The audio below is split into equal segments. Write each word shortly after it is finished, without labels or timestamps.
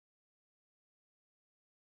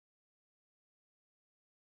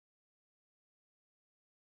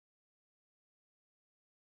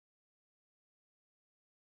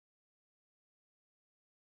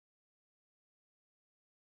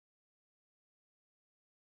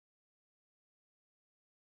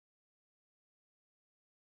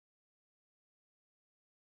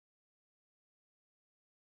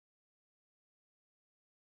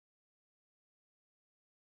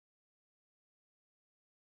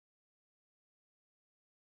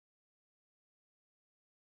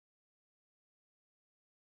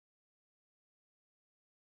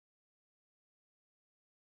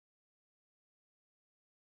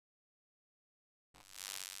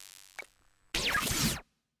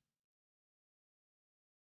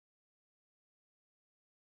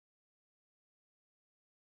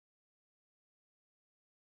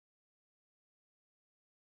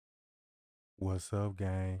What's up,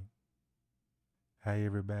 gang? How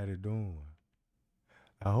everybody doing?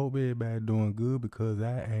 I hope everybody doing good because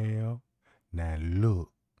I am. Now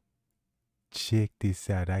look, check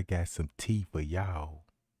this out. I got some tea for y'all.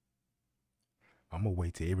 I'm gonna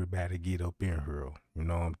wait till everybody get up in here. You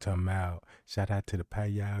know what I'm talking about? Shout out to the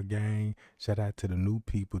Payal gang. Shout out to the new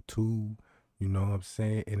people too. You know what I'm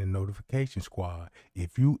saying? And the notification squad.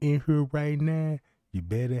 If you in here right now, you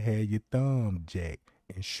better have your thumb jack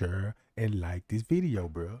and share and like this video,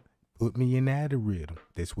 bro. Put me in the algorithm.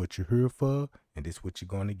 That's what you're here for, and that's what you're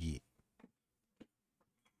gonna get.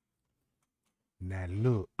 Now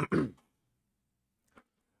look,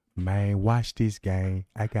 man, watch this, gang.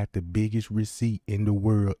 I got the biggest receipt in the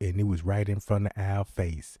world, and it was right in front of our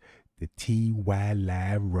face. The TY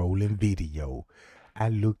live rolling video. I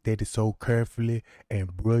looked at it so carefully,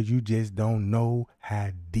 and bro, you just don't know how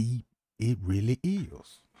deep it really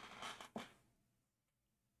is.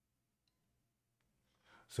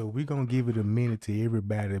 So we're gonna give it a minute to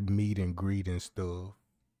everybody meet and greet and stuff.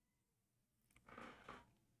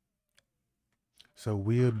 So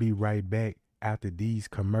we'll be right back after these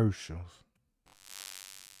commercials.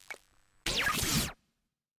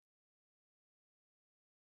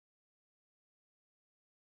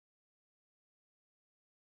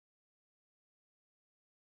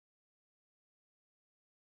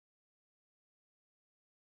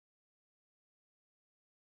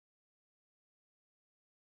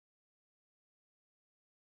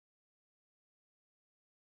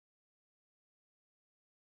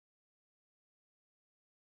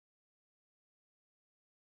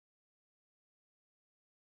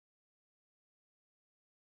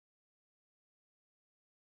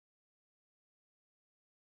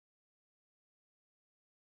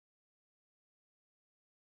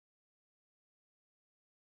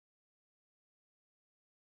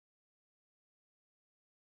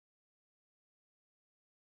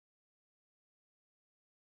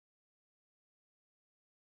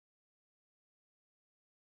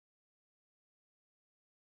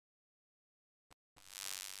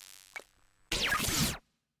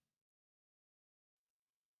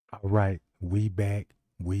 All right, we back.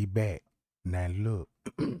 Now look,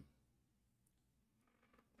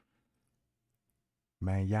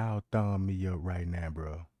 man, y'all thumb me up right now,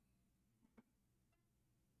 bro.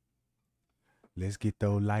 Let's get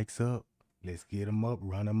those likes up. Let's get them up,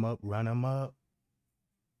 run them up, run them up.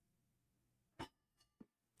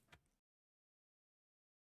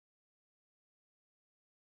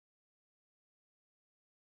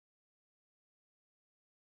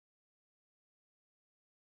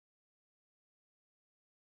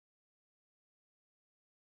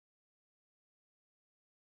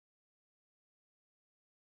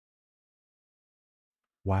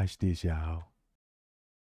 Watch this, y'all.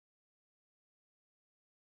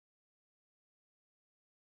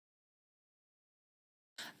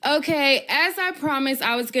 Okay, as I promised,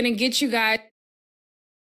 I was going to get you guys.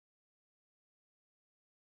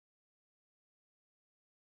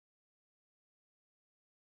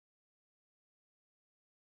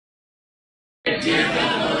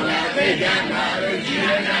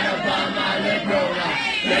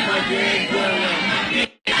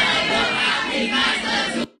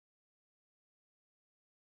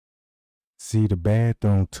 See the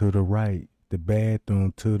bathroom to the right. The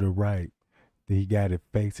bathroom to the right. He got it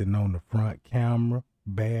facing on the front camera.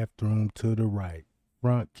 Bathroom to the right.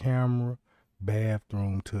 Front camera.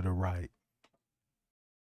 Bathroom to the right.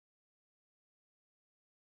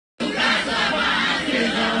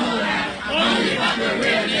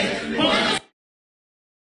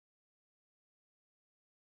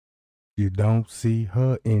 You don't see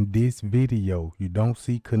her in this video. You don't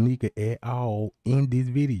see KENNEKA at all in this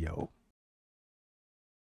video.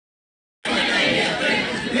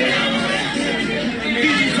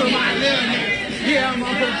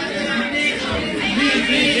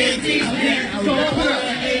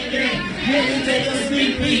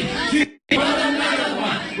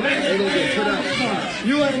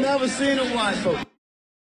 You ain't never seen a white folk.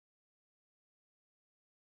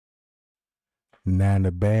 Now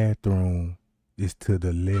the bathroom is to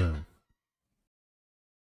the left.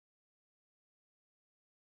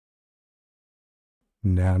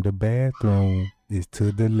 Now the bathroom is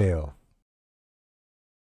to the left.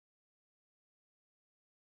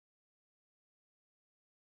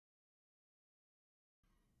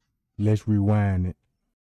 Let's rewind it.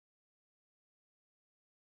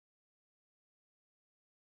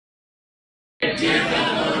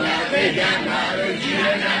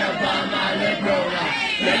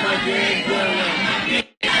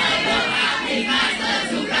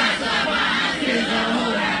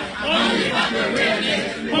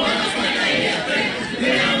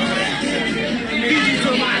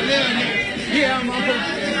 little nigga. Yeah, I'm up.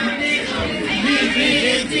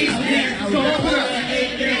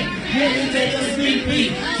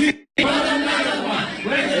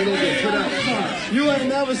 You ain't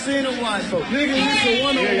never seen a white folk. Nigga, you should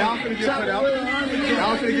wonder. Yeah, y'all finna get put out.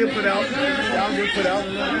 Y'all finna get put out. Y'all get put out.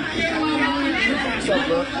 What's up,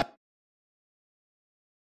 bro?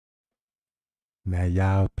 Now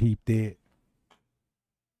y'all peep that.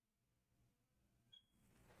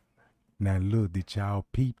 Now look, did y'all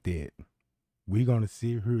peep that? We gonna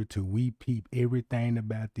sit here till we peep everything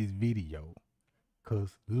about this video.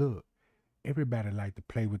 Cause look, everybody like to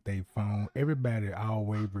play with their phone. Everybody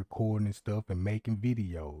always recording stuff and making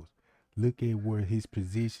videos. Look at where his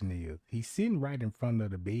position is. He's sitting right in front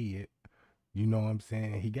of the bed. You know what I'm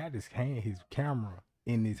saying? He got his camera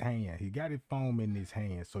in his hand. He got his phone in his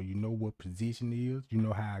hand. So you know what position is. You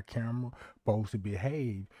know how a camera supposed to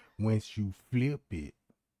behave once you flip it.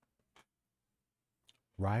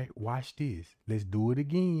 Right? Watch this. Let's do it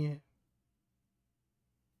again.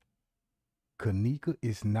 KENNEKA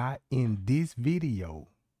is not in this video.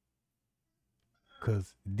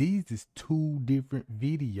 Because these is two different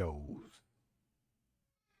videos.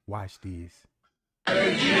 Watch this.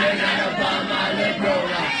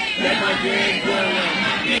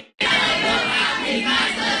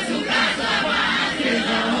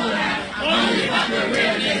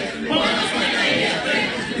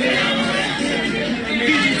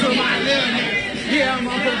 Yeah, I'm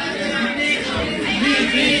up.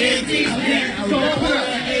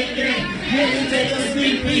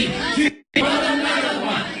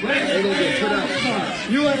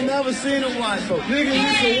 You ain't never seen a white folk. Nigga,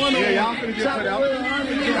 you should wonder. Yeah, y'all finna get put out.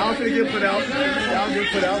 Y'all finna get put out. Y'all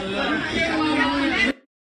get put out.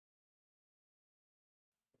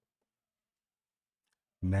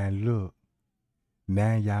 Now look.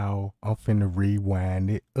 Now y'all, I'm finna rewind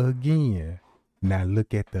it again. Now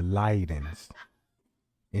look at the lightings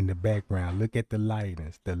in the background. Look at the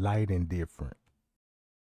lightings. The lighting different.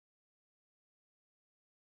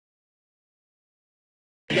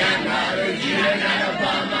 See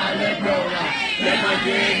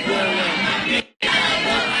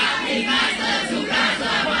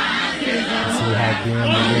how damn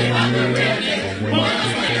the room is, but when I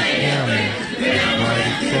put that camera, it's bright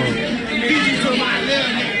as fuck.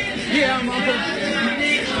 Yeah, I'm up.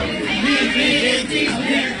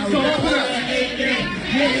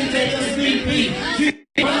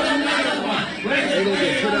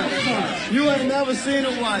 You ain't never seen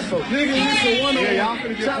a white folk. Nigga, you should wonder. Yeah, y'all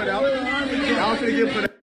finna get put out. Y'all finna get put out.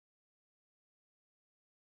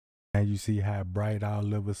 And you see how bright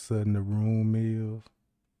all of a sudden the room is?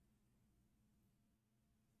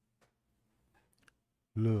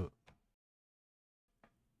 Look.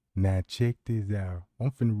 Now check this out.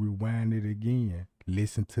 I'm finna rewind it again.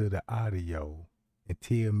 Listen to the audio and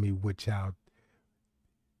tell me what y'all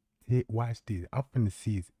watch this. I'm finna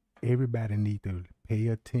see if everybody need to pay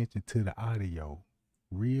attention to the audio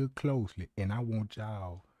real closely, and I want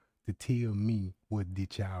y'all to tell me what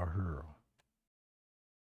did y'all hear.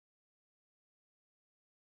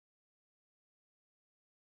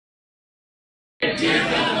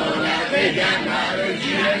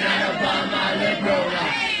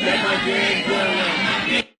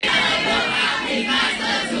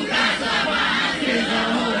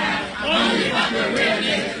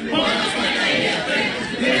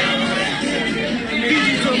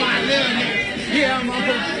 Yeah, I'm up.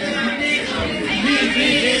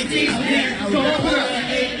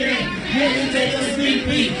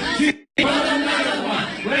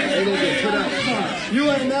 You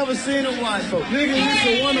ain't never seen a white folk. Nigga, you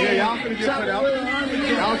should wonder. Yeah, y'all finna get put out.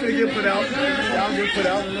 Y'all finna get put out. Y'all get put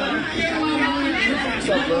out. What's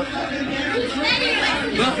up, bro?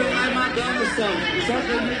 Nothing like my gun or something.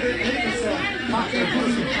 Something nigga something. Pop that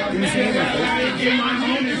pussy. You see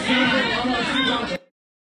that?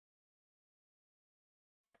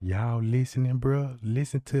 Y'all listening, bro?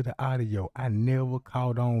 Listen to the audio. I never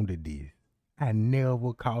caught on to this. I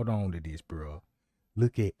never caught on to this, bro.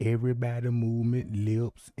 Look at everybody movement,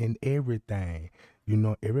 lips, and everything. You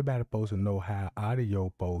know, everybody supposed to know how audio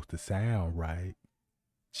supposed to sound, right?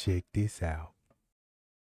 Check this out.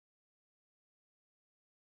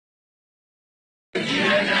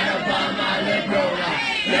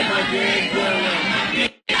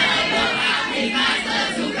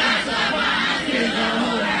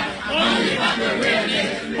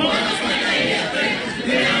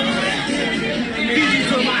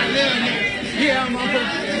 Yeah, I'm up.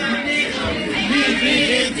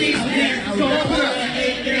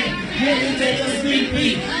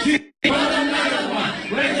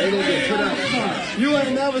 You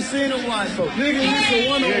ain't never seen a white folk. Nigga, you should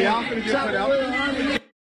wonder. Yeah, y'all finna get put out.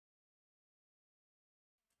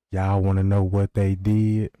 Y'all want to know what they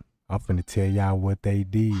did? I'm finna tell y'all what they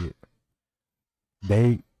did.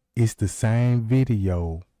 It's the same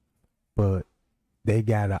video, but they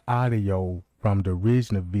got an audio from the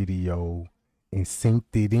original video and synced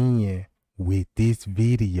it in with this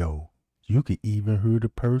video. You could even hear the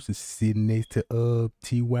person sitting next to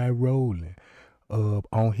T.Y. Rolling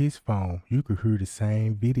on his phone. You could hear the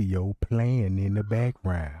same video playing in the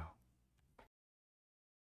background.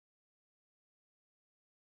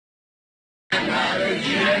 See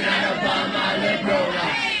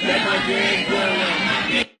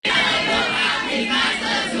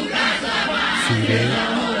that?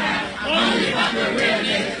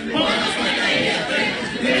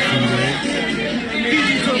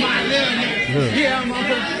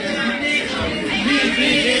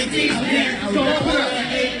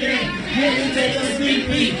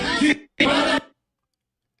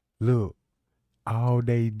 Look, all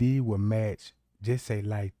they did was match. Just say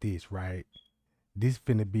like this, right? This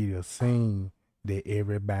finna be the scene that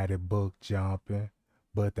everybody buck jumping,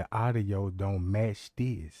 but the audio don't match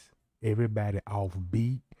this. Everybody off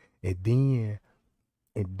beat, and then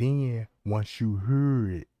once you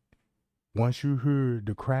hear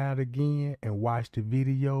the crowd again and watch the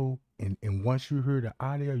video, and once you hear the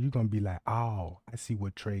audio, you're gonna be like, oh, I see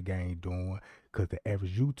what Trey Gang doing, cause the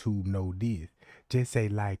average YouTube know this. Just say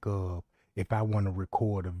like if I want to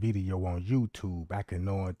record a video on YouTube, I can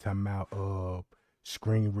know what I'm talking about,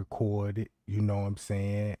 screen record it, you know what I'm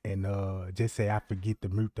saying? And just say I forget to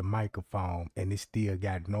mute the microphone and it still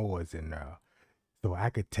got noise in there. So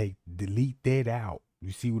I could delete that out.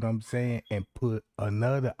 You see what I'm saying? And put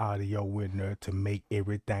another audio in there to make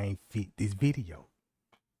everything fit this video.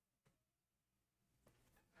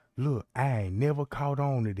 Look, I ain't never caught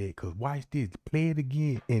on to that, cause watch this, play it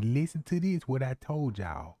again and listen to this, what I told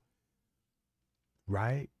y'all.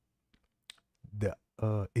 Right?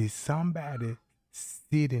 Is somebody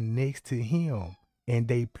sitting next to him and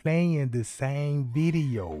they playing the same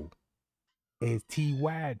video as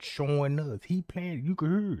T.Y. showing us. He playing, you can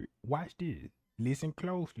hear it. Watch this. Listen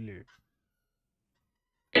closely.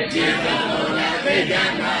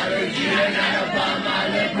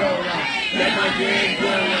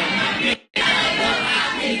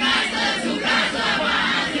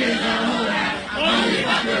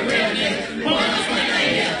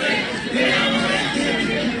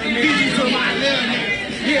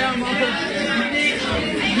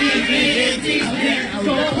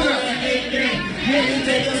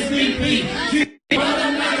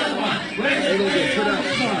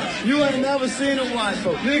 You ain't never seen a white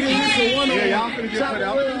folk. Nigga, this a one. Yeah, y'all finna get put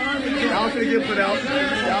out. Y'all finna get put out.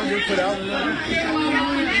 Y'all get put out.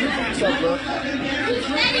 What's up, bro?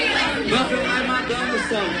 Nothing like my gun or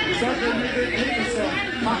something. What's up,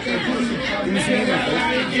 nigga? Pop that pussy. You see that?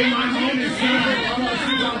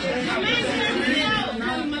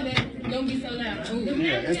 Don't be so loud.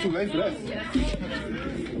 Yeah, it's too late for that.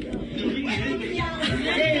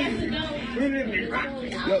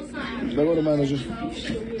 Look, there go the manager.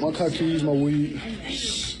 My car keys, my weed.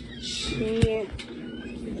 Yeah.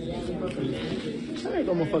 That ain't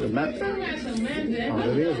no motherfucking manager. Oh,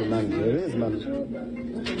 that is a manager. It is a manager.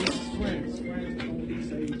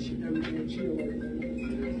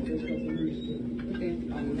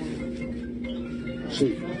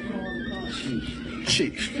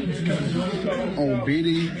 Chief. On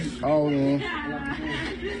BD, all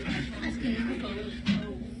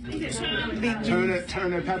turn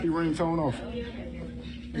that pappy ringtone off.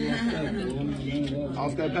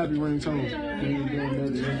 Off that pappy ringtone.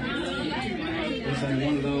 This ain't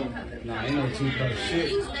one of those. Nah, ain't no 2-cup shit.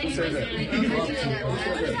 Who said that?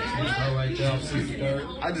 All right, y'all, 63rd.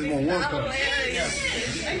 I just want one cup. I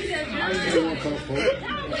just want one cup, folks.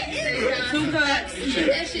 2 cups.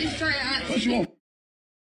 That shit straight out. What you want?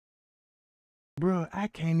 Bro, I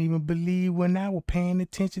can't even believe when I was paying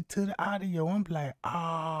attention to the audio. I'm like,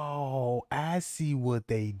 oh, I see what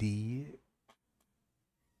they did.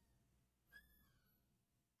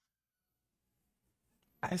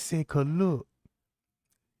 I said, cause look,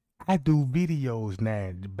 I do videos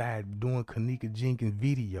now by doing KENNEKA Jenkins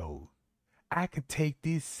videos. I could take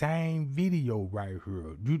this same video right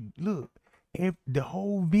here. You look, if the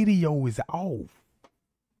whole video is off.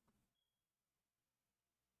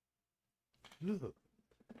 Look,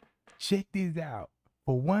 check this out.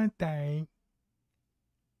 For one thing,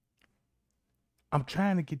 I'm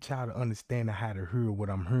trying to get y'all to understand how to hear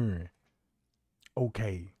what I'm hearing.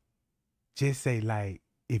 Okay, just say like,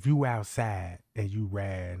 if you outside and you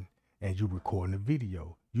riding and you recording a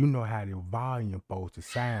video, you know how the volume supposed to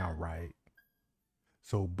sound, right?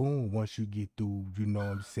 So boom, once you get through, you know what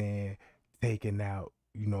I'm saying, taking out,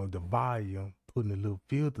 you know, the volume, putting the little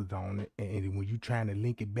filters on it, and when you trying to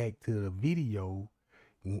link it back to the video,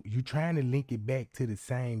 you trying to link it back to the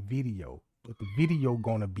same video, but the video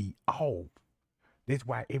gonna be off. That's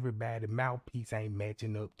why everybody's mouthpiece ain't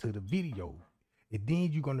matching up to the video. And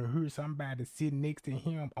then you're gonna hear somebody sitting next to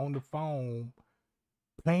him on the phone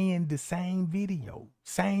playing the same video,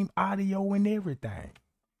 same audio and everything.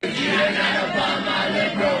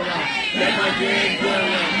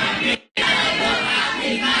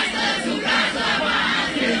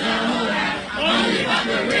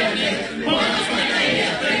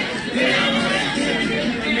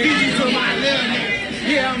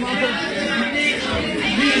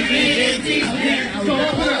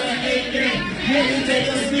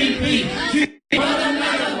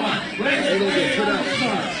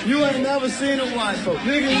 You ain't never seen a white folk.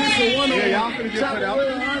 Nigga, this a one. Yeah, y'all finna get put out.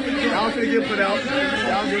 Y'all finna get put out.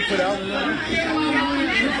 Y'all get put out.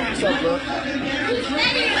 What's up, bro?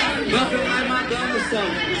 Nothing like my gun or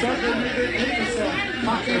something. What's up, nigga?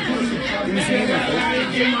 Pop that pussy. You see that?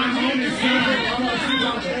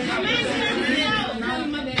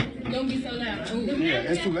 Don't be so loud. Ooh. Yeah,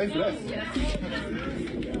 it's too late for that.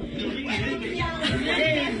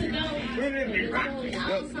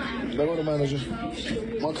 There go the manager.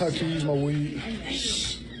 My car keys, my weed.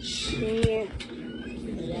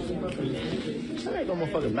 That ain't no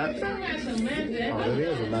motherfucking manager. Oh, that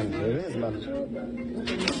is a manager. It is a manager.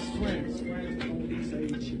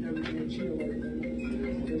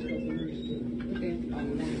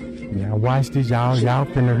 Yeah, watch this, y'all. Y'all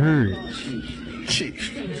finna hear it. Chief.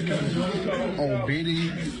 On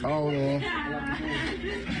Biddy, all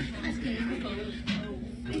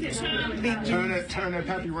Turn that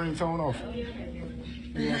pappy ringtone off.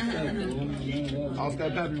 Off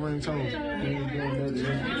that pappy ringtone.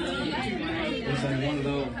 This ain't one of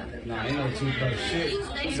those. Nah, ain't no two-cup shit.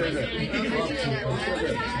 Who said that?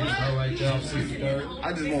 All right, there, I'm 63rd. I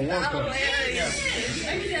just want one cup. I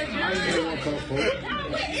just want one cup, folks.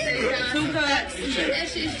 2 cups. That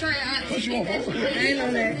shit's straight. What you want, folks? Ain't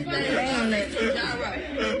on that. Ain't on that. All right.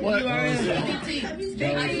 What? You already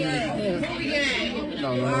No.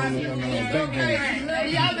 Bank game.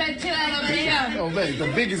 Y'all better chill out over here. Oh, babe, the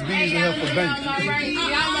biggest bees in here for bank.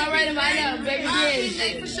 Y'all already by now, baby.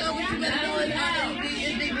 Yeah, for sure. What you better know is how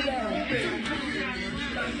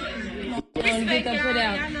get that put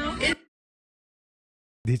out.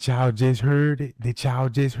 Did y'all just heard it? Did y'all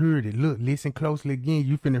just heard it? Look, listen closely again.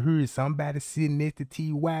 You finna hear somebody sitting next to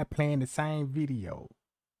TY playing the same video.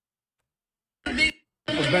 For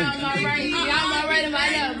bank. Y'all already by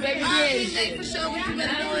now, baby. Yeah, for sure. What you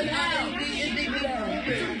better know is how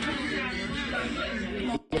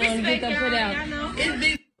get that put out.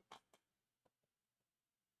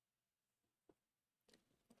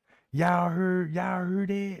 Y'all heard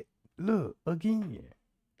that? Look, again.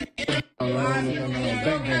 No.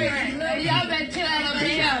 Bank game. Y'all better chill out over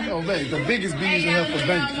here. Oh, babe, the biggest bees in here for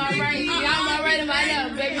bank. Y'all already by now,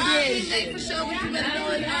 baby. Yeah, for sure. What you better know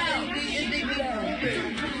is how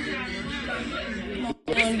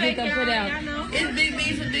get that put out. It's big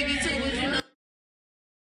beef for Biggie too, but you know.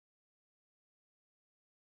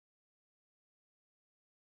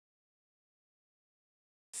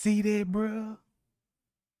 See that, bruh?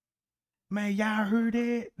 Man, y'all heard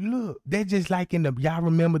that? Look, that just like in the, y'all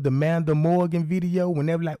remember the Amanda Morgan video when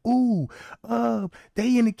they were like, ooh,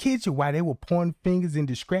 they in the kitchen while they were pointing fingers and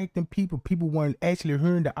distracting people. People weren't actually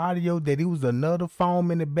hearing the audio, that it was another phone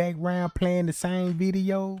in the background playing the same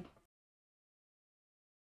video.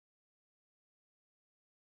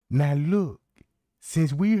 Now look,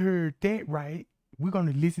 since we heard that right, we're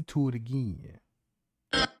gonna listen to it again.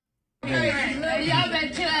 Y'all better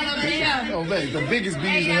chill out over here. Oh, babe, the biggest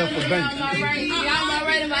bees in here for bank. Y'all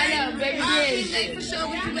already by now, baby. Yeah, for sure.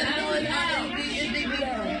 What you better know is how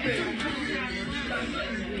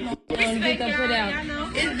get that put out.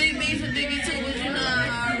 It's big beef for Biggie too, but you know I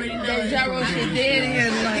already know. That gyro shit dead in here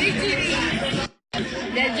tonight.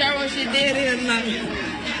 That gyro shit dead in here tonight.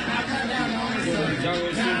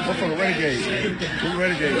 What for the Renegade? We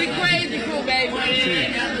Renegade. We crazy crew, baby.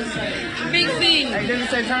 Big C. Hey, didn't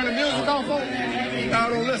say turn the music off, folks? Y'all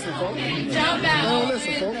don't listen, folks. Jump out. Don't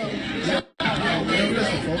listen, folks. Don't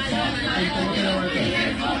listen, folks.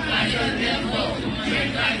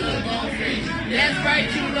 That's right,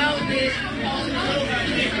 you loaded.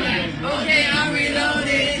 Okay, I'm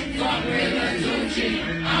reloaded. I'm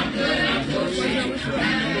good, I'm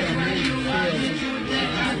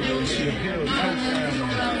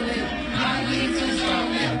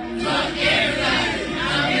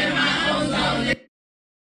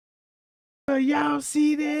Y'all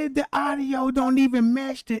see that? The audio don't even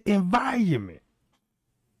match the environment.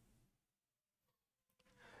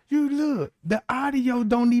 You look, the audio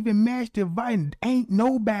don't even match the vibe. Ain't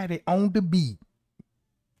nobody on the beat.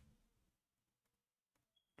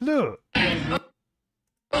 Look.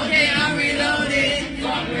 Okay, I'm reloaded.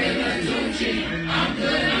 Fuck with the Gucci. I'm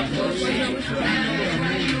good, I'm Gucci.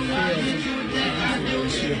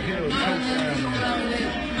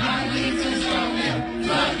 My weed too strong.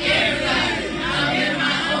 Fuck everybody. I'm in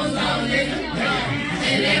my own zone.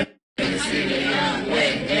 And every city I'm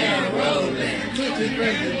with and rolling.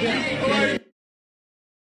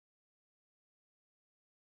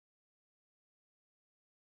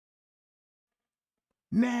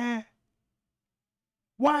 Nah.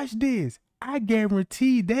 Watch this. I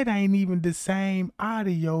guarantee that ain't even the same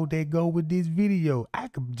audio that go with this video. I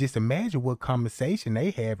could just imagine what conversation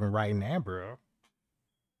they having right now, bro.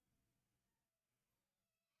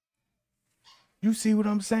 You see what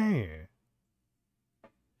I'm saying?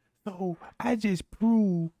 So I just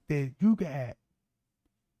proved that you got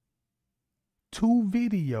 2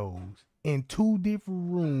 videos in 2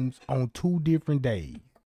 different rooms on 2 different days.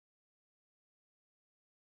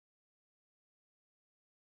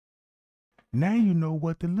 Now you know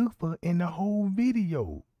what to look for in the whole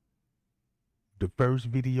video. The first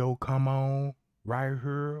video come on right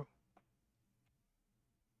here.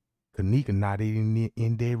 KENNEKA not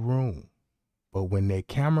in that room. But when that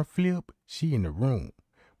camera flip, she in the room.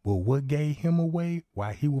 But what gave him away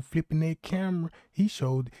while he was flipping that camera, he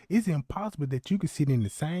showed it's impossible that you could sit in the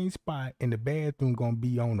same spot and the bathroom gonna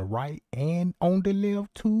be on the right and on the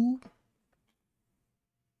left too.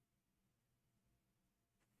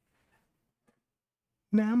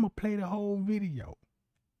 Now I'm gonna play the whole video.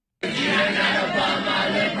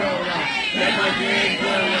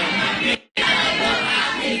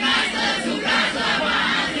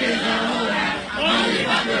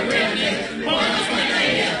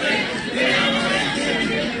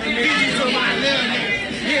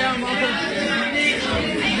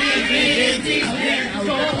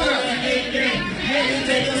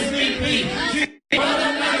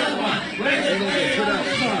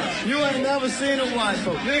 You ain't never seen a white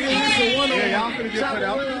folk. Nigga, this is one of them. Y'all finna get put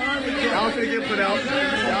out. Y'all finna get put out.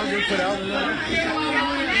 Y'all get put out.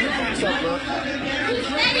 What's up, bro?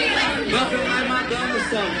 Buffing like my gun or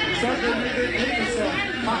something. Something nigga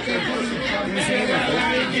something. Pop that pussy. You see that?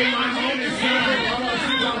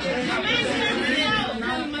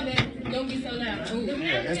 Don't be so loud.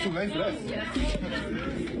 Yeah, it's too late for that.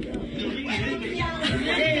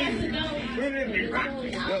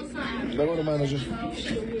 There go the manager.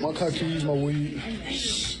 My car keys, my weed.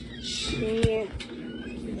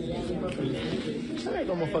 That ain't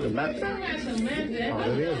no motherfucking manager. Oh,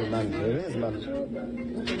 that is a manager. It is a manager.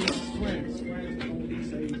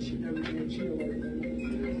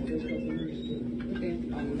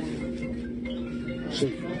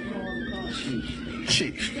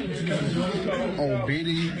 Chief. Oh,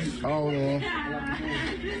 Biddy. Oh,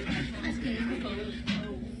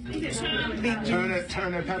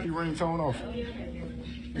 turn that pappy ringtone off.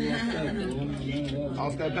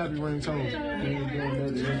 Off that pappy ringtone.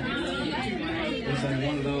 This ain't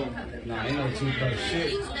one of those. Nah, ain't no toothbrush shit.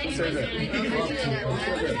 Who said that?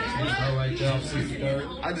 All right there, off 63rd.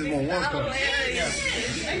 I just want one cup. I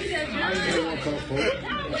just want one cup, folks.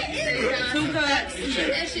 2 cups.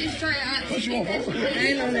 That shit straight. What you want, folks?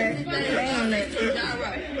 Ain't on that. Ain't on that. All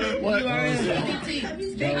right. What? You already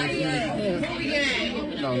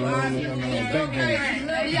No. Bank game.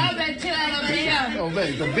 Y'all better chill out over here. Oh,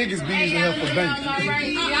 baby, the biggest bees in here for bank.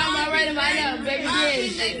 Y'all already right now, baby.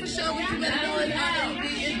 Yeah, for sure. What you better know is how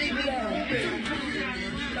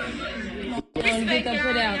get that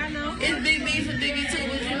put out. It's big B for Diggy too,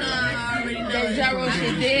 but you know I already know. That gyro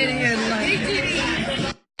shit dead in here tonight.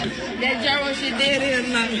 That gyro shit dead in here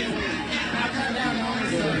tonight.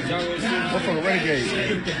 What for the renegade?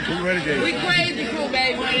 We renegade. We crazy crew,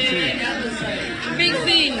 baby. Big C.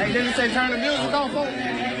 Hey, didn't you say turn the music off, folks?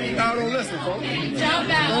 Y'all don't listen, folks. Jump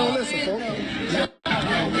out. Don't listen, folks.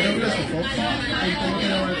 Don't listen, folks.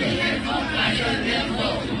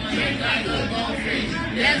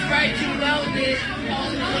 That's right, you loaded.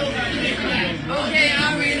 Okay,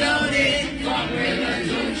 I'm reloaded. Fuck with the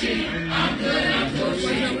Gucci. I'm good, I'm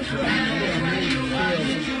Gucci.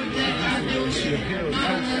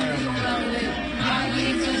 My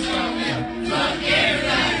weed too strong. Fuck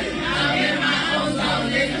everybody. I'm in my own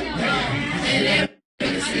zone. And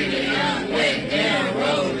every city I'm with and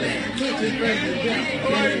rolling.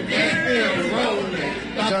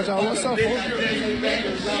 Cha-cha, what's up, folks?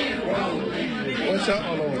 What's up?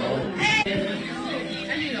 Hold on.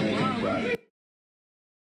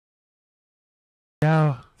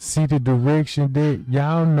 Y'all see the direction that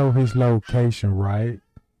y'all know his location, right?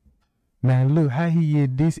 Now look how he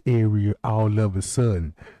in this area all of a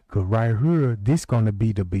sudden. Cause right here, this gonna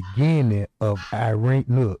be the beginning of Irene.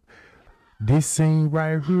 Look, this scene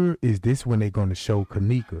right here is this when they gonna show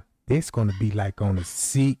KENNEKA. It's gonna be like on the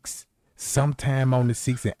 6th, sometime on the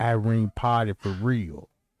 6th and Irene party for real.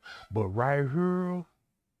 But right here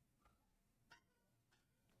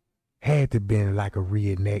had to been like a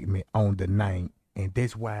reenactment on the 9th. And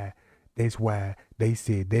that's why they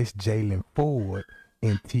said that's Jalen Ford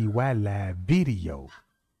in TY live video.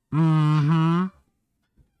 Mm-hmm.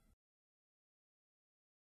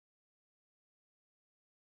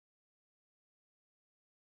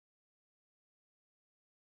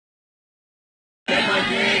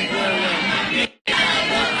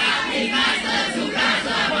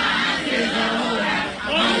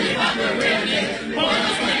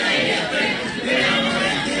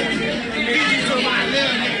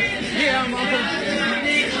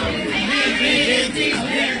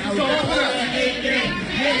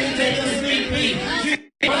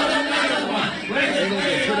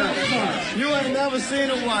 You ain't never seen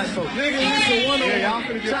a white folk. Nigga, this is one of them. Y'all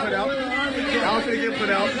finna get put out. Y'all finna get put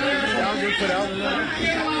out. Y'all get put out.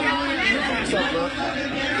 What's up, bro?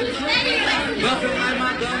 Nothing like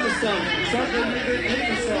my gun or something. Something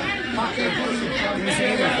nigga something. Pop that pussy. You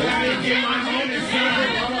see that?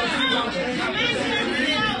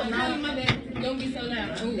 Don't be so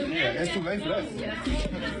loud. Ooh. Yeah, it's too late for that.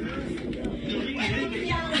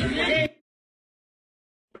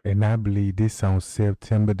 And I believe this on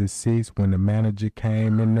September the 6th when the manager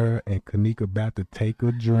came in there and KENNEKA about to take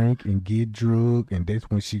a drink and get drugged, and that's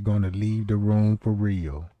when she gonna leave the room for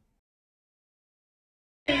real.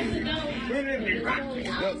 There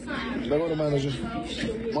go the manager.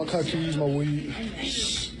 My car keys, my weed.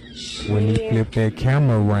 When he flipped that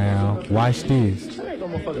camera around, watch this. That ain't no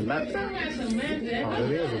motherfucking manager. Oh,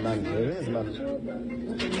 it is a manager. It is a manager.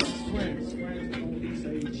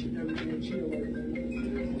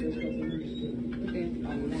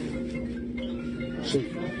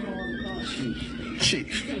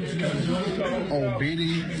 Chief. Oh, BD.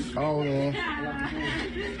 Oh,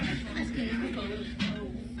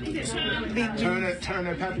 turn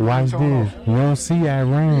that pappy Watch ringtone this. You don't see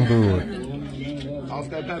Irene good. off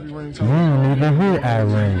that pappy You ringtone. don't even hear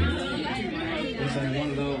Irene. It's like one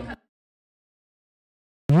of those.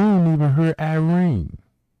 You don't even hear Irene.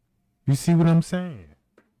 You see what I'm saying?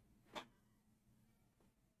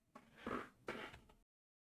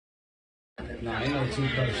 Nah, ain't no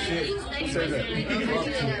two-part shit. Who said that?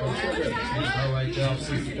 All right there off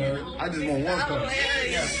 63rd. I just want one cup. I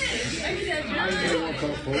just want one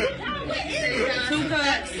cup, folks. 2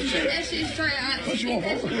 cups. That shit straight. What you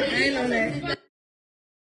want, folks? Ain't on that.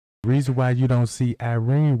 Reason why you don't see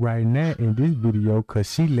Irene right now in this video,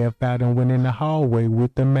 cause she left out and went in the hallway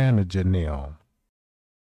with the manager now.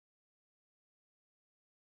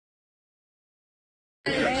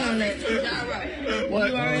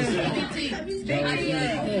 What?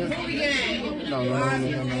 No.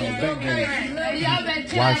 Bank game.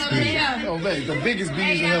 Watch this. Oh, bank. The biggest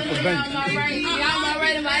bees in here for bank. Y'all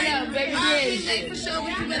already about that, baby. Yeah, for sure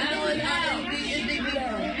what you better know is how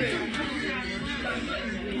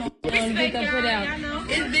get that put out.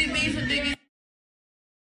 It's big bees for big.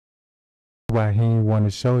 Why he ain't want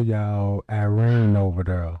to show y'all Irene over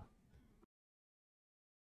there.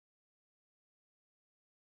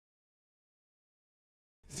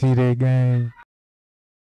 See that game?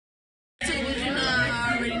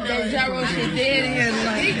 That gyro shit dead in here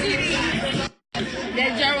tonight.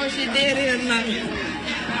 That gyro shit dead in here tonight.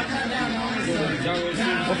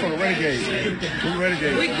 I'm from the Renegade. We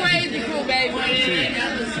Renegade. We crazy crew, baby.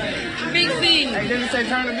 Big C. Hey, didn't say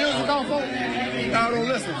turn the music on, folks? Y'all don't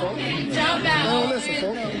listen, folks. Jump out. Don't listen,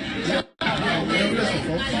 folks. Don't listen,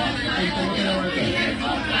 folks.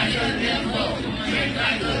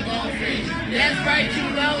 That's right, you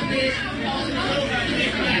loaded.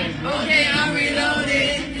 Okay, I'm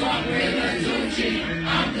reloaded. I'm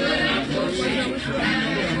good, I'm Gucci.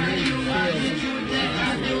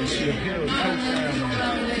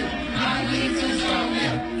 I need to smoke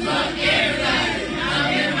it. Fuck everybody. I'm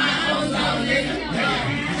in my own zone.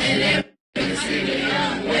 And everybody see the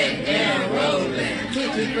young way and rolling.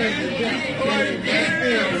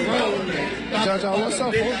 Jaja, what's up,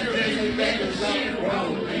 folks?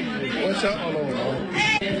 What's up? Hold on.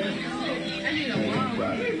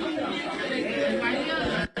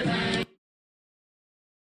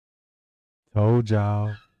 Told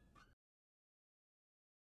y'all.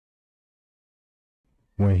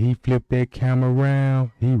 When he flipped that camera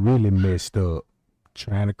around, he really messed up.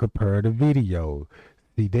 Trying to compare the video.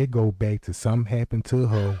 See, they go back to something happened to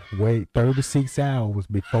her, 36 hours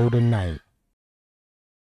before the night.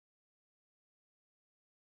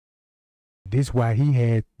 That's why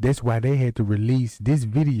they had to release this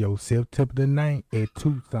video September the 9th at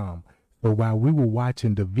 2 something. So while we were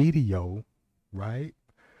watching the video, right,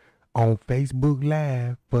 on Facebook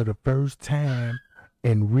Live for the first time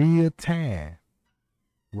in real time,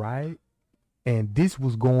 right? And this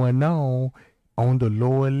was going on the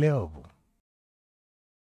lower level.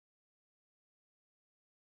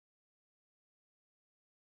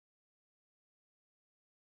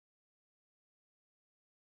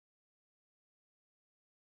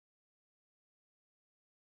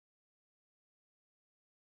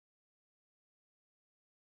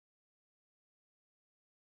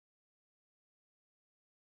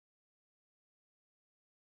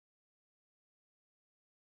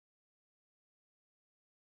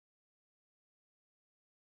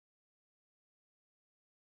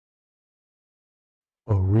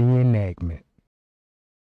 A reenactment.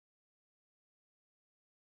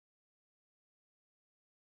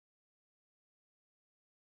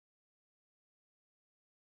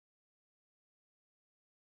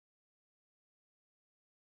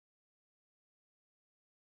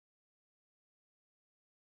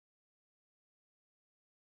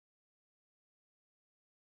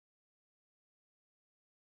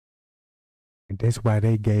 And that's why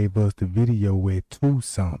they gave us the video at 2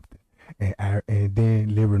 something. And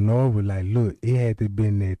then Leonora was like, look, it had to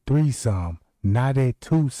been at 3 something, not at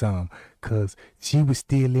 2 something. Cause she was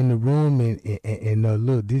still in the room and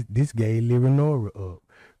look, this gave Leonora up.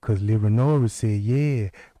 Cause Leonora said, yeah,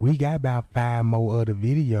 we got about 5 more other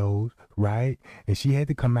videos, right? And she had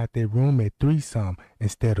to come out that room at 3 something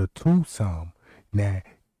instead of 2 something. Now,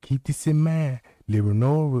 keep this in mind,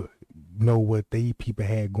 Leonora know what they people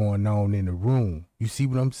had going on in the room. You see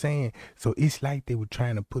what I'm saying? So it's like they were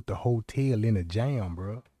trying to put the hotel in a jam,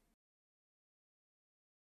 bro.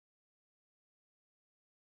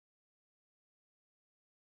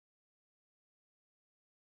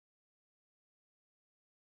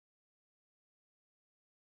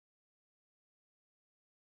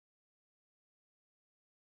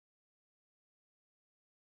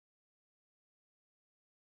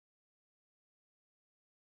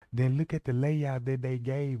 Then look at the layout that they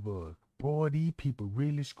gave us. Boy, these people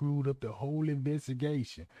really screwed up the whole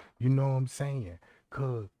investigation. You know what I'm saying?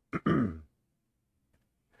 Cause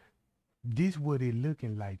this what it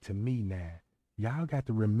looking like to me now. Y'all got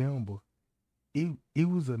to remember, it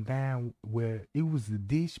was a down where it was the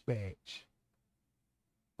dispatch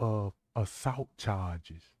of assault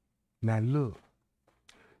charges. Now look,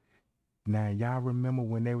 now y'all remember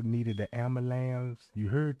when they needed the ambulance? You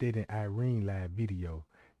heard that in Irene live video.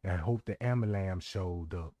 I hope the ambulance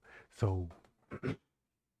showed up. So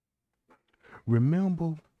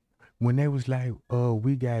remember when they was like,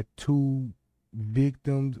 we got 2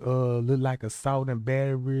 victims, look like assault and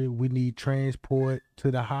battery. We need transport to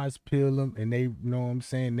the hospital, and they, you know what I'm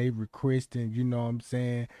saying, they requesting, you know what I'm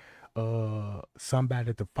saying,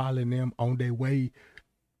 somebody to follow them on their way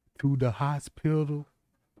to the hospital,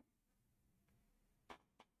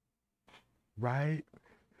 right?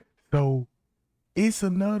 So it's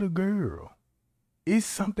another girl. It's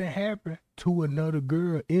something happened to another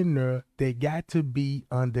girl in there that got to be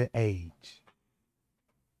underage.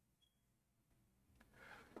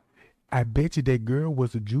 I bet you that girl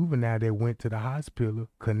was a juvenile that went to the hospital.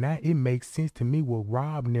 Cause now it makes sense to me what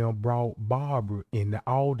Rob now brought Barbara into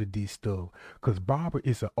all of this stuff. Cause Barbara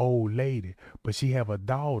is an old lady, but she have a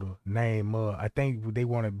daughter named I think they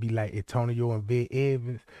want to be like Antonio and Vet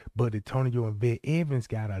Evans, but Antonio and Vet Evans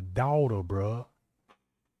got a daughter, bruh.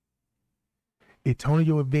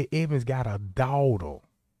 Antonio and Vet Evans got a daughter.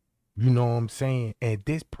 You know what I'm saying? And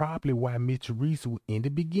that's probably why Miss Teresa in the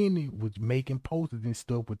beginning was making posters and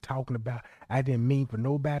stuff, was talking about, I didn't mean for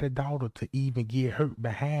nobody's daughter to even get hurt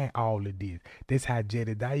behind all of this. That's how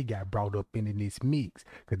Jedediah got brought up into this mix.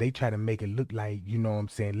 Because they try to make it look like, you know what I'm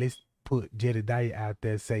saying, let's put Jedediah out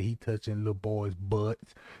there, say he touching little boys'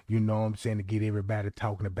 butts. You know what I'm saying? To get everybody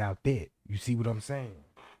talking about that. You see what I'm saying?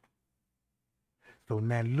 So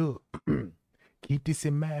now look. Keep this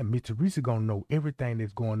in mind. Miss Teresa gonna know everything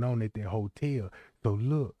that's going on at that hotel. So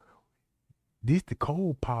look, this the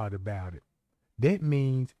cold part about it. That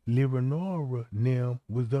means Leonora them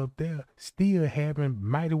was up there still having,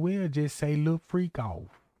 might as well just say little freak off.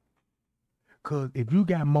 Cause if you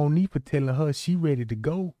got Monifa telling her she ready to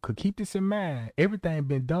go, cause keep this in mind, everything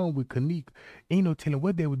been done with KENNEKA. Ain't no telling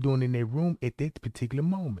what they were doing in their room at that particular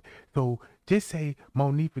moment. So just say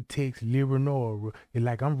Monifa texts Leonora and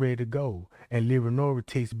like, I'm ready to go. And Leonora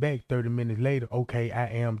texts back 30 minutes later, okay, I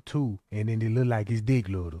am too. And then it look like it's dick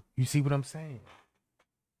little. You see what I'm saying?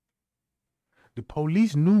 The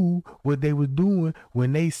police knew what they was doing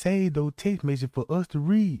when they saved those text messages for us to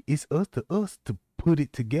read. It's us to put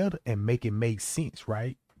it together and make it make sense,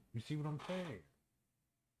 right? You see what I'm saying?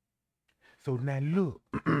 So now look,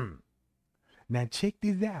 now check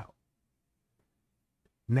this out.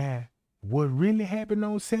 Now, what really happened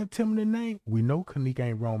on September the 9th, we know KENNEKA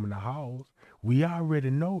ain't roaming the halls. We already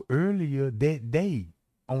know earlier that day,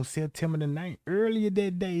 on September the 9th, earlier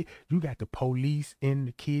that day, you got the police in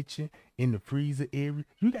the kitchen, in the freezer area.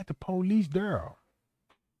 You got the police there.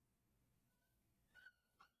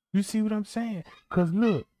 You see what I'm saying? Because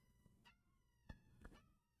look,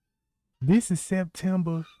 this is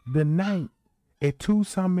September the 9th at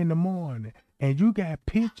 2-something in the morning. And you got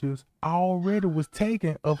pictures already was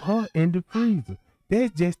taken of her in the freezer.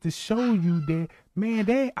 That's just to show you that, man,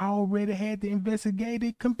 they already had to investigate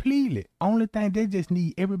it completely. Only thing they just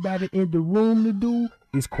need everybody in the room to do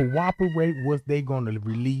is cooperate what they gonna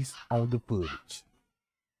release on the footage.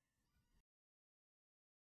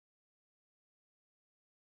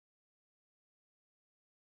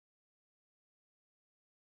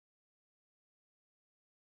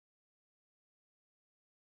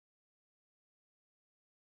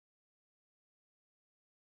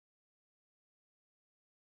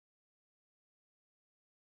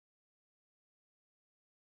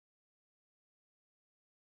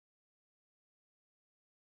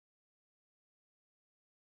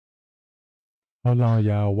 Hold on,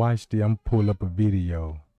 y'all. Watch this. I'm pull up a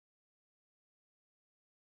video.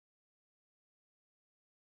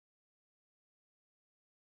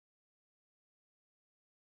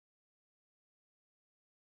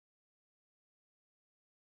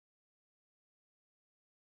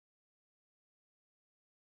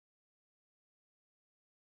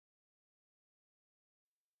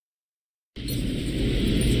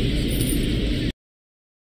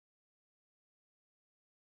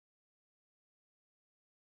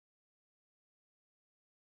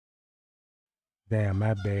 Damn,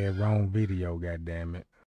 my bad. Wrong video, goddammit.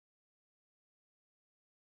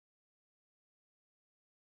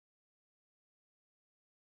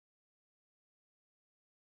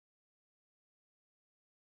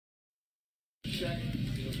 Check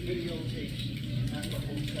the videotapes at the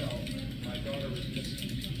hotel. My daughter is missing.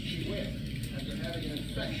 She went after having an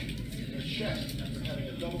infection in her chest after having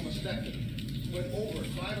a double mastectomy. Went over at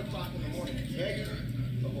 5 o'clock in the morning,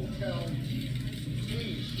 begging the hotel,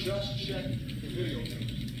 please just check the videotapes.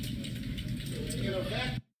 In a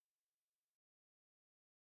vacuum.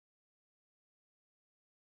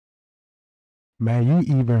 Man, you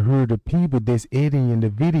even heard the people that's editing the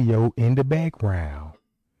video in the background.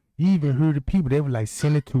 You even heard the people, they were like,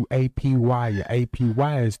 send it to AP Wire. AP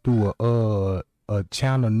Wire is through a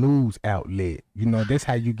channel news outlet. You know, that's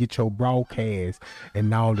how you get your broadcast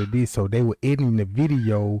and all of this. So they were editing the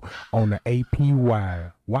video on the AP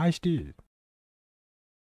Wire. Watch this.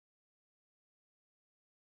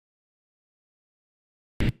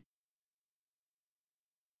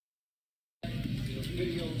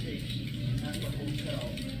 Videotapes at the hotel.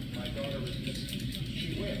 My daughter is missing.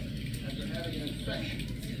 She went after having an infection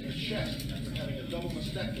in her chest after having a double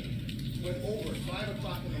mastectomy. Went over at 5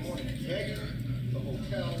 o'clock in the morning, begging the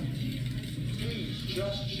hotel, please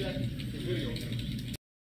just check the videotapes.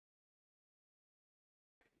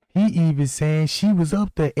 He even saying she was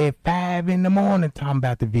up there at 5 in the morning talking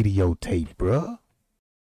about the videotape, bruh.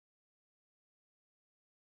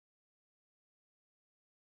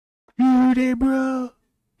 You heard that, bruh?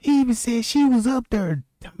 He even said she was up there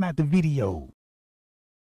talking about the video.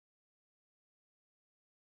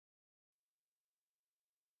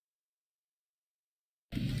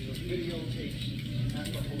 Videotapes at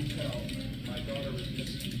the hotel. My daughter is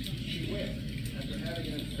missing. She went after having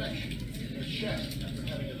an infection in her chest after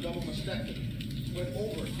having a double mastectomy. Went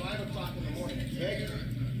over at 5 o'clock in the morning, begging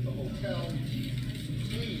the hotel,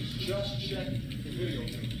 please just check the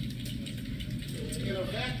videotapes. In a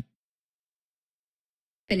vacuum.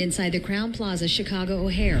 And inside the Crown Plaza, Chicago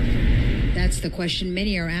O'Hare. That's the question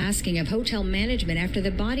many are asking of hotel management after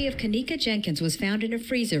the body of KENNEKA Jenkins was found in a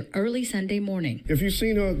freezer early Sunday morning. If you've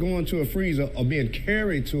seen her going to a freezer or being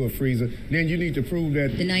carried to a freezer, then you need to prove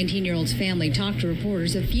that. The 19-year-old's family talked to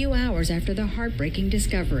reporters a few hours after the heartbreaking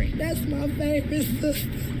discovery. That's my favorite sister.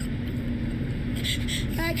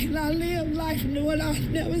 How can I live life knowing I'll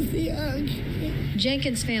never see her again?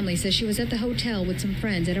 Jenkins' family says she was at the hotel with some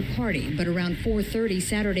friends at a party, but around 4:30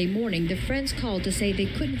 Saturday morning, the friends called to say they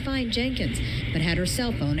couldn't find Jenkins, but had her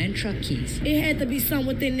cell phone and truck keys. It had to be something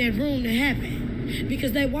within that room to happen,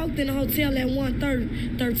 because they walked in the hotel at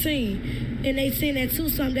 1:13, and they seen at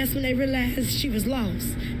 2-something, that's when they realized she was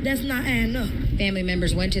lost. That's not adding up. Family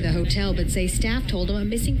members went to the hotel but say staff told them a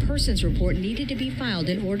missing persons report needed to be filed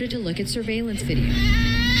in order to look at surveillance video.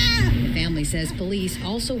 The family says police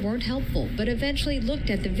also weren't helpful, but eventually looked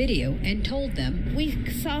at the video and told them,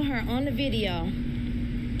 "We saw her on the video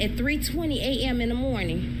at 3:20 a.m. in the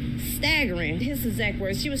morning, staggering." His exact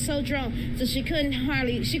words. She was so drunk, so she couldn't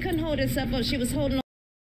hold herself up. She was holding on.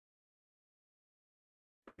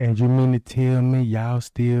 And you mean to tell me y'all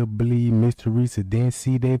still believe Miss Teresa didn't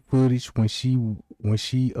see that footage when she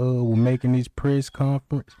was making this press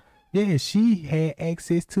conference? Yeah, she had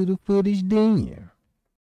access to the footage then.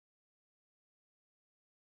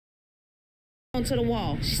 Onto the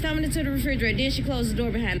wall. She stumbled into the refrigerator, then she closed the door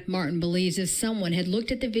behind her. Martin believes if someone had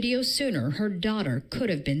looked at the video sooner, her daughter could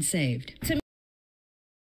have been saved.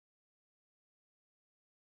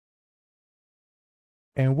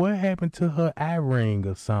 And what happened to her eye ring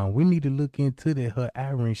or something? We need to look into that. Her eye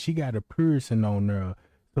ring, she got a piercing on her.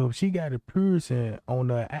 So if she got a piercing on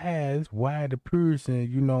her eyes, why the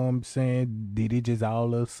piercing, you know what I'm saying? Did it just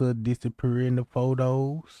all of a sudden disappear in the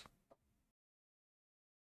photos?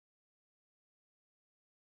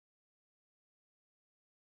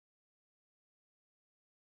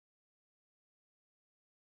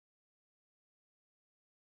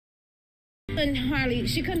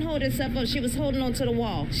 She couldn't hold herself up. She was holding on to the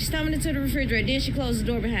wall. She stumbled into the refrigerator, then she closed the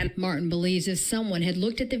door behind her. Martin believes if someone had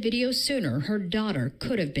looked at the video sooner, her daughter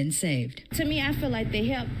could have been saved. To me, I feel like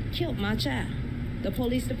they killed my child. The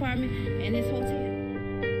police department and this hotel.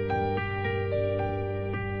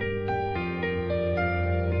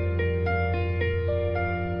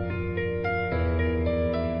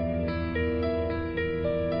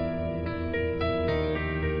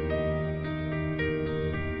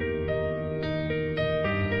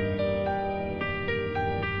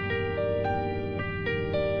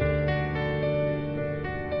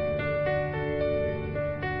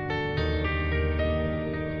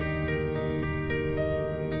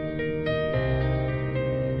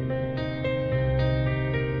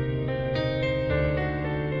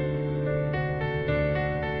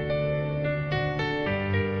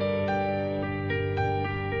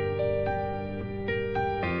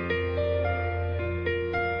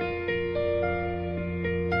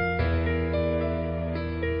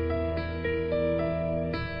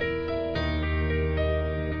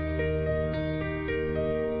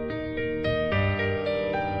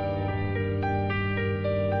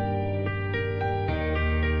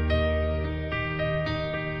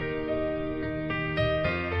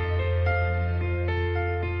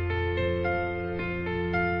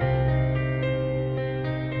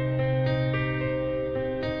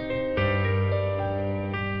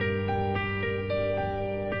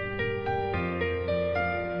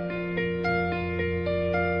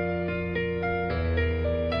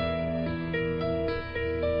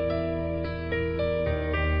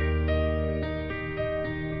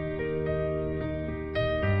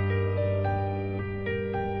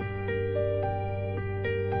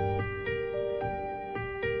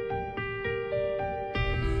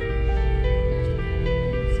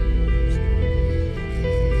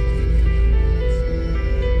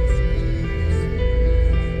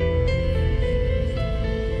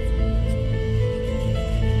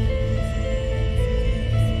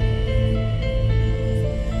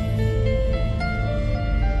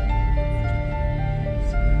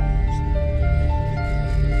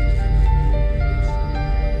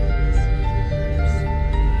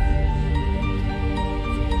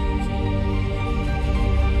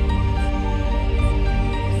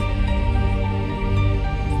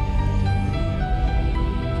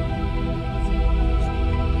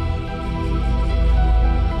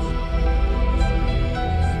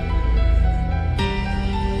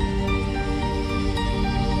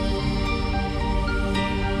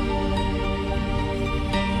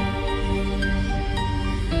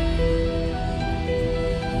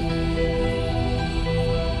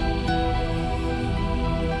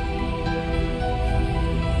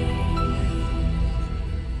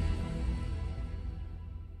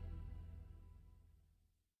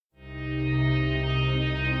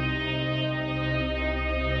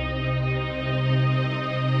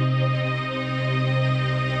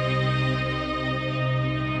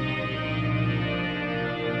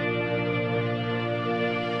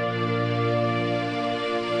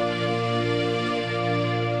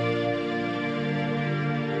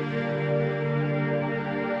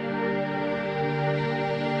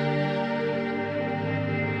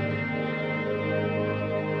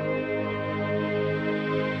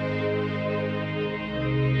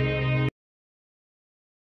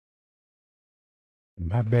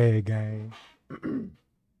 My bad, gang.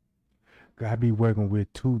 I be working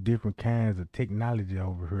with two different kinds of technology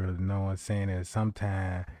over here, you know what I'm saying? And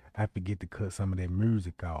sometimes I forget to cut some of that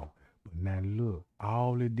music off. But now look,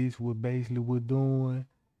 all of this what basically we're doing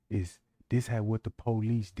is this how what the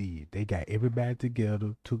police did. They got everybody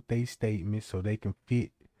together, took their statements so they can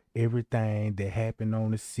fit everything that happened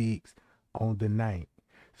on the 6th, on the 9th.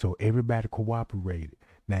 So everybody cooperated.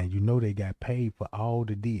 Now you know they got paid for all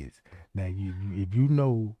of this. Now if you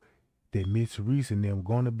know that Miss Reese and them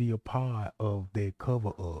gonna be a part of that cover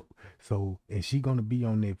up. So, and she gonna be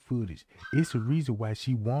on that footage. It's the reason why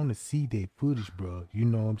she wanna see that footage, bro. You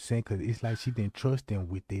know what I'm saying? Cause it's like she didn't trust them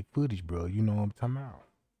with that footage, bro. You know what I'm talking about?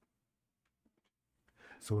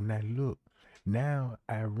 So now look, now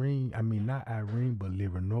Irene, I mean not Irene, but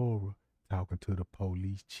Leonora talking to the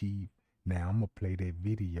police chief. Now I'm gonna play that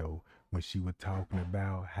video when she was talking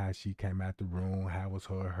about how she came out the room, how was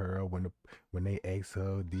her when they asked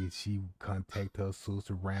her did she contact her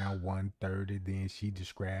sister around 1:30, then she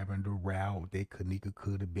describing the route that KENNEKA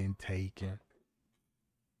could have been taken.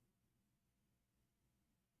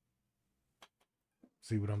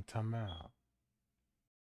 See what I'm talking about?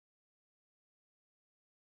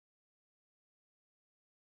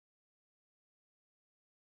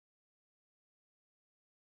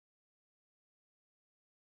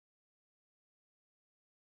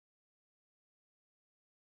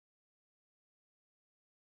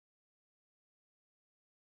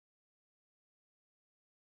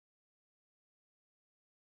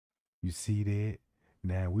 You see that?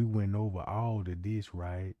 Now we went over all of this,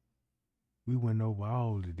 right? We went over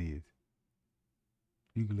all of this.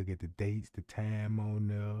 You can look at the dates, the time on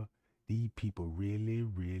there. These people really,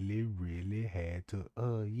 really, really had to,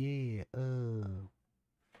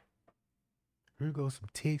 here goes some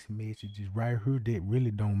text messages right here that really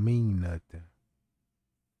don't mean nothing.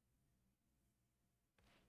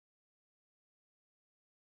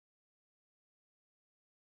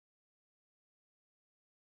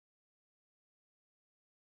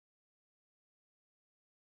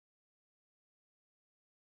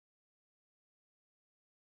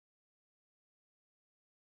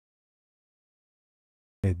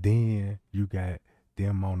 And then you got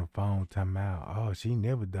them on the phone talking about, oh, she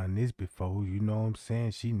never done this before. You know what I'm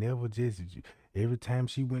saying? She never just, every time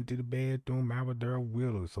she went to the bathroom, I was there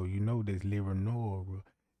with her. So you know that's Leonora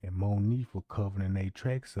and Monique for covering their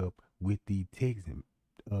tracks up with the text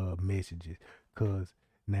messages. Because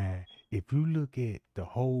now, if you look at the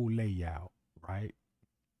whole layout, right,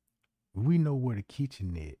 we know where the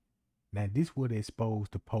kitchen is. Now, this would expose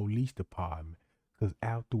the police department. Because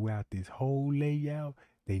out throughout this whole layout,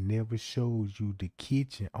 they never showed you the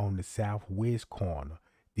kitchen on the southwest corner.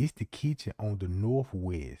 This the kitchen on the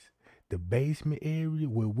northwest. The basement area,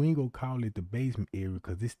 well, we ain't gonna call it the basement area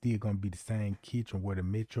because it's still gonna be the same kitchen where the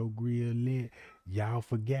Metro Grill lit. Y'all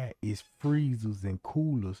forgot it's freezers and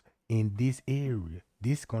coolers in this area.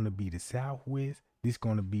 This gonna be the southwest. This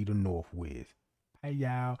gonna be the northwest. Hey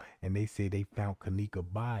y'all, and they said they found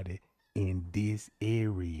KENNEKA body in this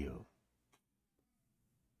area.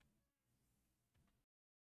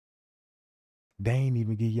 They ain't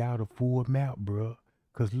even give y'all the full map, bruh.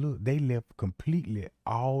 Cause look, they left completely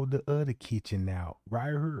all the other kitchen out right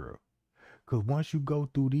here. Cause once you go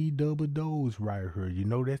through these double doors right here, you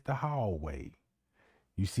know that's the hallway.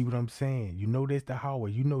 You see what I'm saying? You know that's the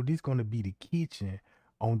hallway. You know this gonna be the kitchen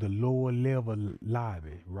on the lower level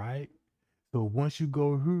lobby, right? So once you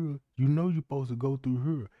go here, you know you're supposed to go through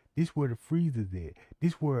here. This where the freezer's at.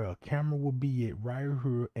 This where a camera will be at right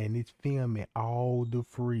here, and it's filming all the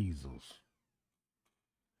freezers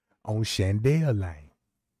on Chandel Lane.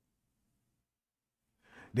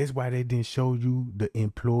 That's why they didn't show you the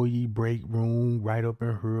employee break room right up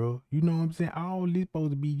in here. You know what I'm saying? All this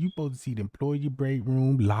supposed to be, you supposed to see the employee break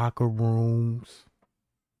room, locker rooms.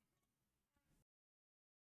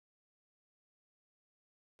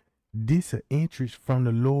 This an entrance from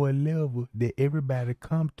the lower level that everybody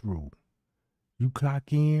come through. You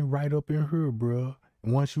clock in right up in here, bruh.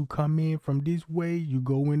 And once you come in from this way, you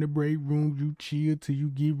go in the break room, you chill till you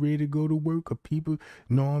get ready to go to work. Or people,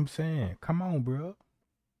 know what I'm saying? Come on, bruh.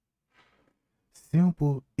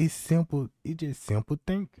 Simple. It's simple. It's just simple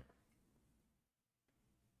thinking.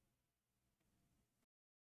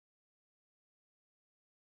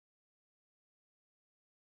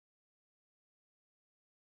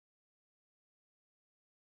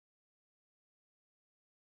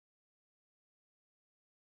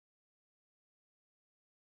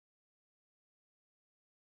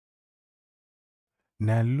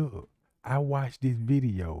 Now look, I watched this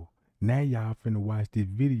video. Now y'all finna watch this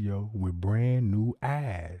video with brand new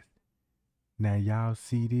eyes. Now y'all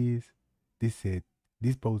see this?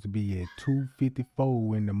 This supposed to be at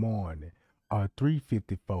 2:54 in the morning. or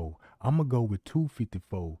 354. I'm gonna go with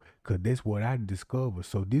 254 because that's what I discovered.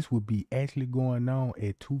 So this would be actually going on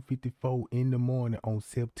at 2:54 in the morning on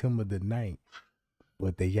September the 9th.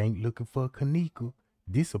 But they ain't looking for KENNEKA.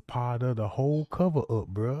 This a part of the whole cover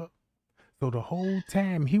up, bruh. So the whole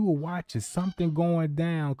time he was watching something going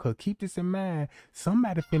down, cause keep this in mind,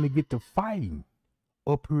 somebody finna get to fighting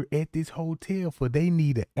up here at this hotel for they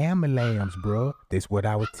need an ambulance, bruh. That's what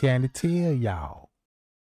I was trying to tell y'all.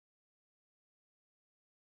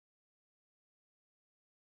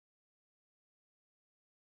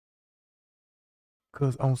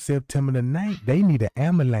 Cause on September the 9th, they need an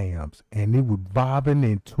ambulance and it was bobbing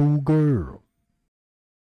in 2 girls.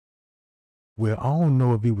 Well, I don't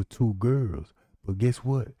know if it was 2 girls, but guess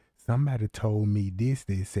what? Somebody told me this.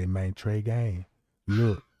 They said, man, Trey Gang,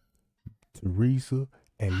 look, Teresa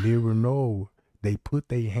and Leonor, they put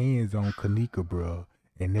their hands on KENNEKA, bro.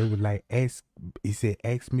 And they were like, ask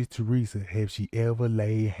Miss Teresa, have she ever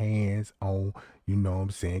laid hands on, you know what I'm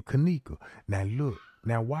saying, KENNEKA? Now look,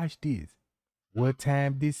 now watch this. What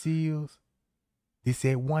time this is? This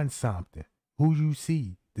at 1 something. Who you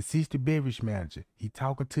see? The sister beverage manager. He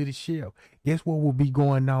talking to the chef. Guess what will be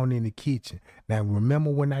going on in the kitchen? Now remember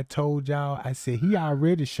when I told y'all, I said he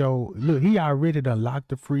already showed, look, he already done locked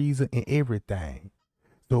the freezer and everything.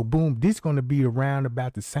 So boom, this gonna be around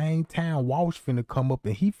about the same time Walsh finna come up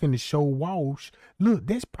and he finna show Walsh. Look,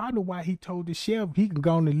 that's probably why he told the chef he can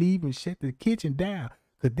go on and leave and shut the kitchen down.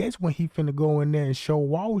 Cause that's when he finna go in there and show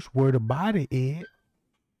Walsh where the body is.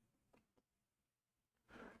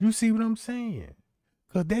 You see what I'm saying?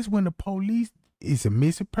 Cause that's when the police, it's a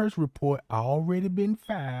missing person report already been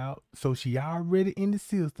filed. So she already in the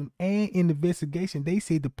system and in the investigation. They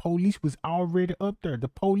said the police was already up there. The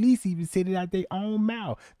police even said it out their own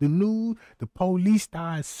mouth. The news, the police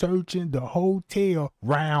started searching the hotel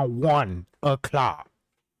around 1 o'clock.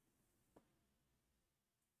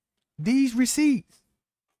 These receipts.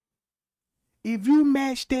 If you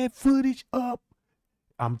match that footage up,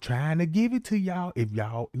 I'm trying to give it to y'all. If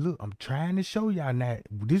y'all, look, I'm trying to show y'all now.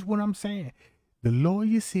 This is what I'm saying. The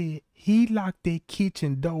lawyer said he locked that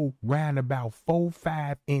kitchen door round about 4,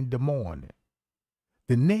 5 in the morning.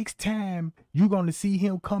 The next time you're going to see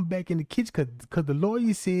him come back in the kitchen because the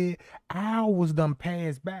lawyer said hours done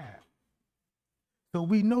passed by. So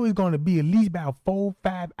we know it's going to be at least about 4,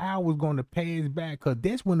 5 hours going to pass by because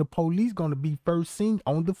that's when the police going to be first seen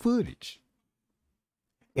on the footage.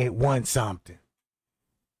 At 1 something.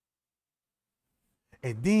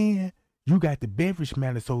 And then you got the beverage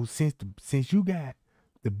manager. So since you got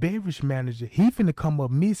the beverage manager, he finna come up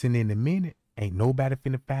missing in a minute. Ain't nobody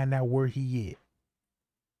finna find out where he at.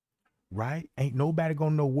 Right? Ain't nobody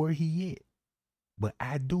gonna know where he at. But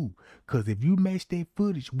I do. Cause if you match that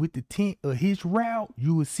footage with the tent of his route,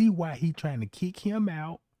 you will see why he trying to kick him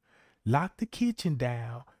out, lock the kitchen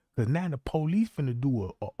down. Cause now the police finna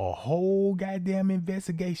do a whole goddamn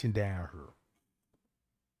investigation down here.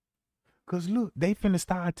 Cause look, they finna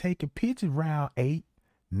start taking pictures around 8,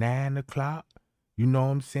 9 o'clock. You know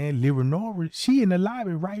what I'm saying? Leonora, she in the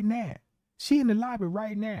lobby right now. She in the lobby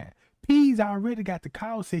right now. Peas already got the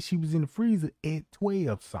call, said she was in the freezer at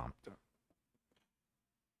 12 something.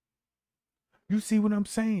 You see what I'm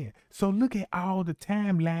saying? So look at all the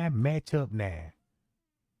timeline match up now.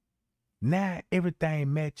 Now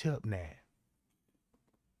everything match up now.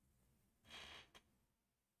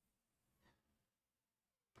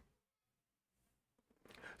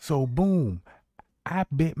 So boom, I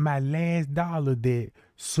bet my last dollar that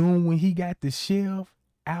soon when he got the chef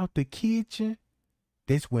out the kitchen,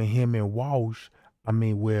 that's when him and Walsh,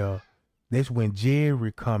 that's when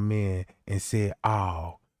Jerry come in and said,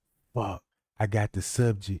 oh, fuck, I got the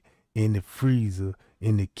subject in the freezer,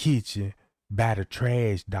 in the kitchen, by the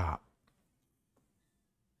trash dock.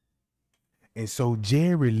 And so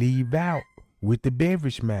Jerry leave out with the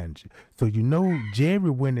beverage manager. So you know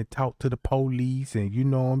Jerry went and talked to the police and you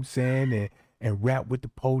know what I'm saying and rap with the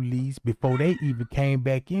police before they even came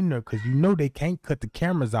back in there because you know they can't cut the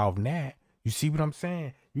cameras off now. You see what I'm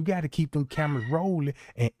saying? You got to keep them cameras rolling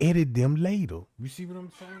and edit them later. You see what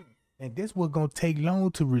I'm saying? And that's what's going to take long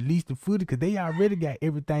to release the footage because they already got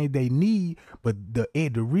everything they need. But the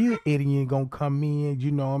real editing going to come in,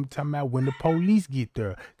 you know what I'm talking about, when the police get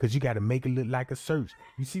there because you got to make it look like a search.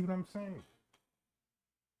 You see what I'm saying?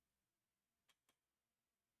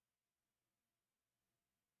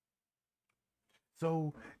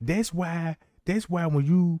 So that's why when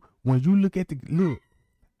you look at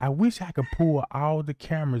I wish I could pull all the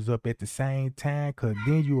cameras up at the same time because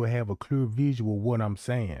then you will have a clear visual of what I'm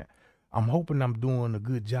saying. I'm hoping I'm doing a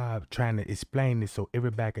good job trying to explain this so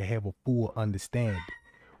everybody can have a full understanding.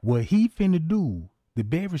 What he finna do, the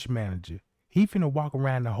beverage manager, he finna walk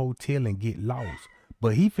around the hotel and get lost.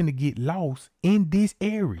 But he finna get lost in this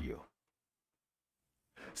area.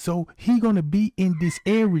 So he gonna be in this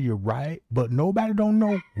area, right? But nobody don't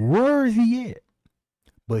know where he at.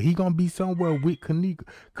 But he gonna be somewhere with KENNEKA.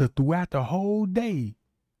 Cause throughout the whole day,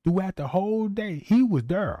 he was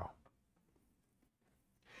there.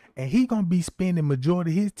 And he gonna be spending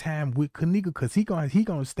majority of his time with KENNEKA, cause he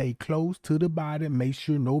gonna stay close to the body, make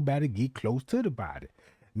sure nobody get close to the body.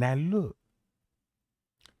 Now look,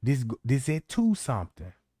 this at 2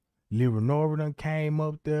 something. Leonora done came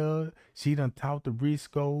up there. She done talked to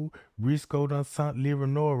Risco. Risco done sent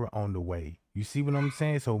Leonora on the way. You see what I'm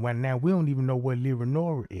saying? So right now we don't even know where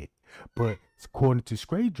Leonora is. But according to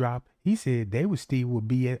Straight Drop, he said they would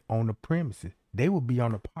be on the premises. They would be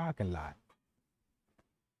on the parking lot.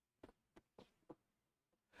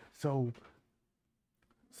 So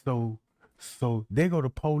they go to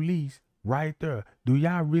police right there. Do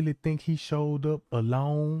y'all really think he showed up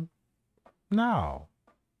alone? No.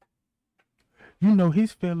 You know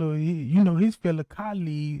his fellow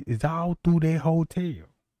colleague is all through that hotel.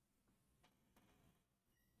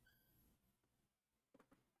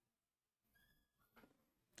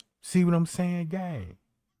 See what I'm saying, gang?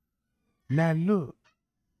 Now look.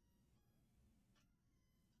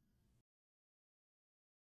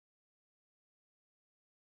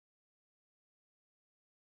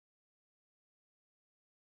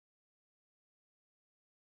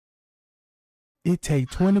 It take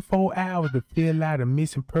 24 hours to fill out a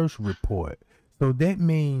missing person report. So that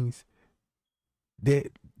means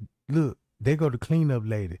that, look, they go to cleanup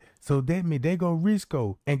later. So that means they go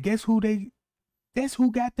Risco. And guess who that's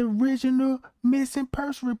who got the original missing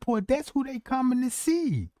person report. That's who they coming to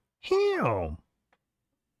see. Him.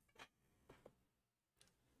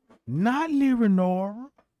 Not Leonora.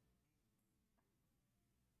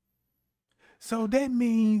 So that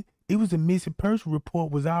means it was a missing person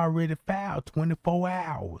report was already filed 24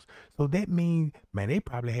 hours. So that means, man, they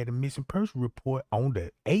probably had a missing person report on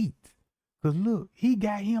the 8th. Cause look, he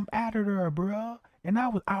got him out of there, bruh. And I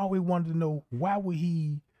always wanted to know, why would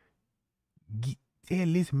he tell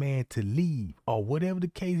this man to leave? Or whatever the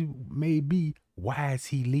case may be, why is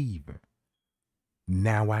he leaving?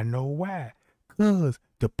 Now I know why. Cause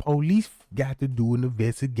the police got to do an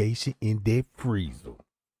investigation in that freezer.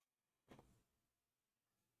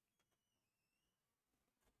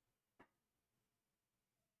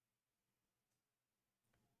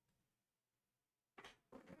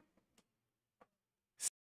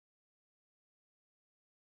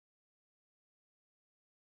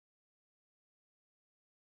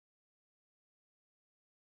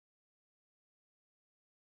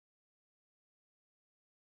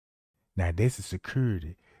 Now this is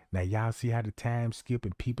security. Now y'all see how the time skip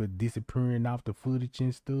and people disappearing off the footage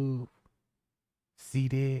and stuff? See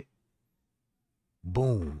that?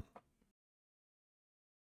 Boom.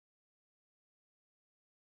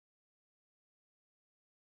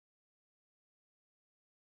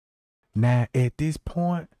 Now at this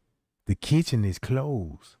point, the kitchen is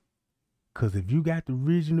closed. Cause if you got the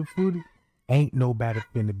original footage, ain't nobody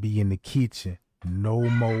finna be in the kitchen no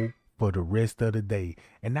more for the rest of the day.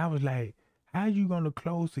 And I was like, how you gonna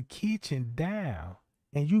close the kitchen down?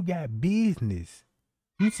 And you got business.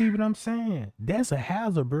 You see what I'm saying? That's a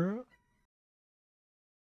hazard, bro.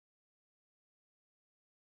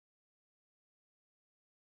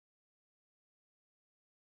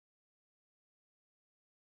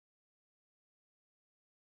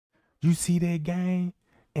 You see that, gang?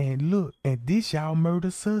 And look, and this y'all murder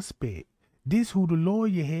suspect. This who the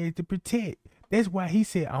lawyer had to protect. That's why he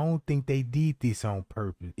said, I don't think they did this on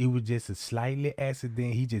purpose. It was just a slightly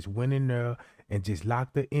accident. He just went in there and just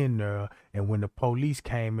locked her in there. And when the police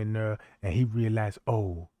came in there and he realized,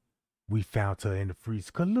 oh, we found her in the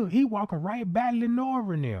freezer. Cause look, he walking right by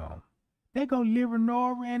Lenora and them. They go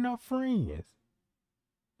Lenora and her friends.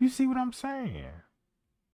 You see what I'm saying?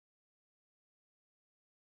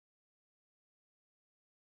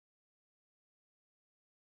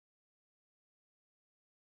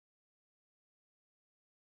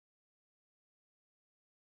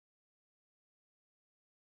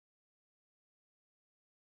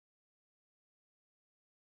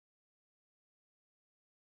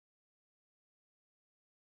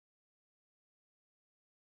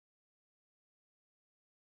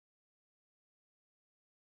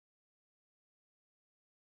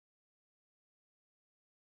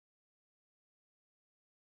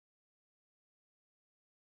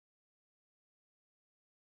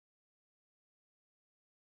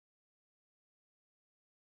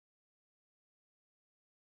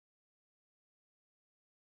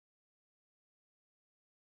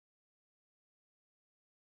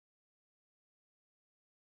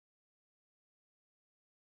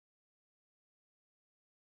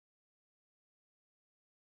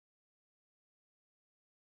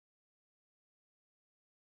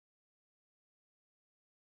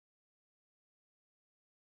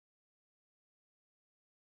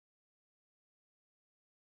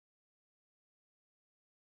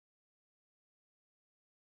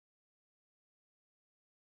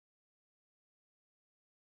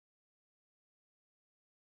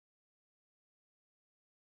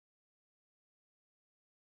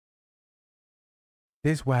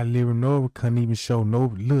 That's why Lyra Nova couldn't even show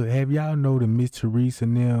no. Look, have y'all know that Miss Teresa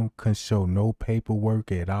and them couldn't show no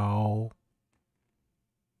paperwork at all?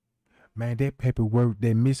 Man, that paperwork,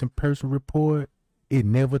 that missing person report, it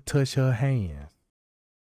never touched her hands.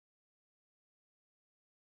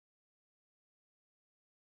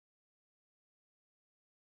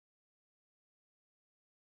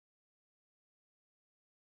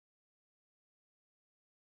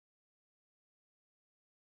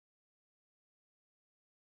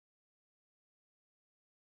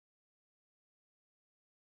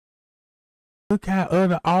 Look how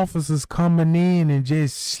other officers coming in and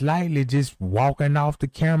just slightly just walking off the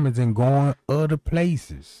cameras and going other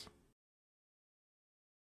places.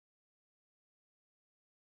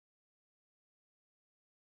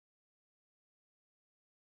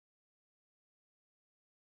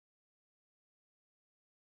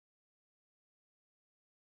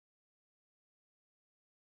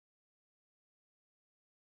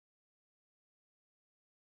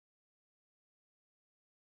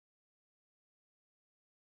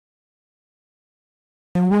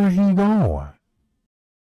 And where he going?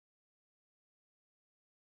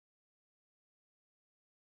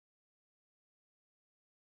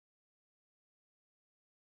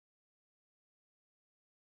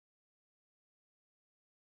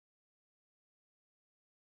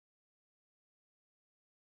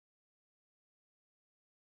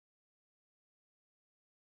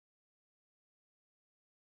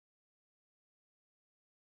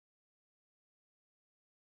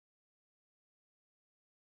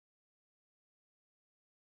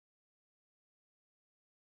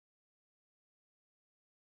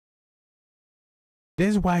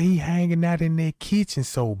 That's why he hanging out in that kitchen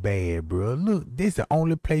so bad, bro. Look, this the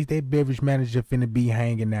only place that beverage manager finna be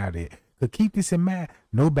hanging out at. But keep this in mind,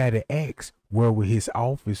 nobody asked where his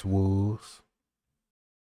office was.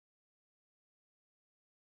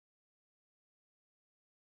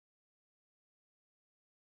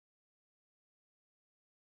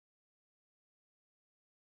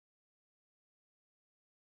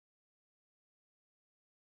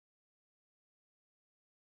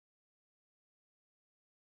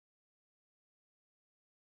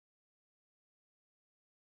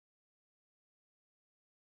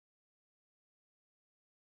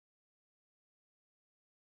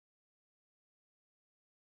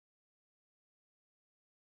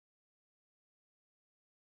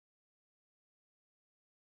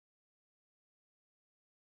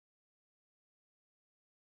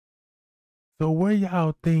 So where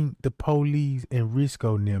y'all think the police and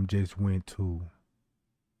Risco and them just went to?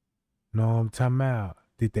 Know what I'm talking about?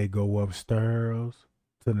 Did they go upstairs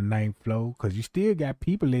to the 9th floor? Cause you still got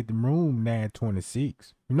people at the room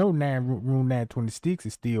 926. You know room 926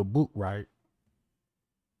 is still booked, right?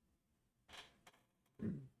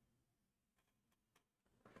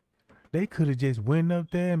 They could have just went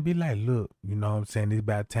up there and be like, look, you know what I'm saying? It's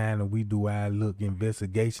about time that we do our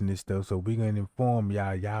investigation and stuff. So we gonna inform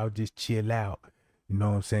y'all. Y'all just chill out. You know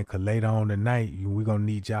what I'm saying? Cause later on tonight, we gonna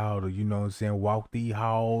need y'all to, you know what I'm saying, walk these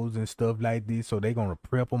halls and stuff like this. So they gonna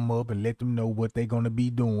prep them up and let them know what they gonna be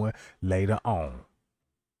doing later on.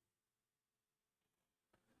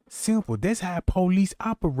 Simple. That's how police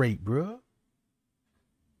operate, bruh.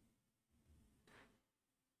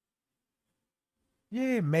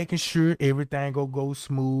 Yeah, making sure everything go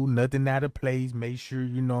smooth, nothing out of place. Make sure,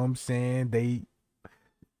 you know what I'm saying,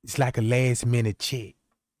 it's like a last minute check.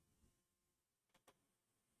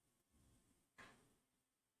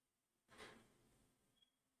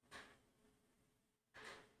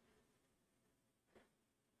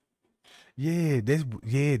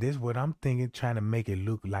 That's what I'm thinking, trying to make it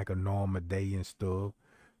look like a normal day and stuff.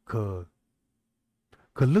 Cause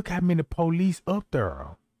look how many police up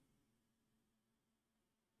there.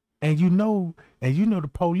 And you know the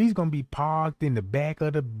police gonna be parked in the back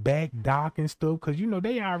of the back dock and stuff, cause you know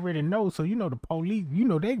they already know. So you know the police, you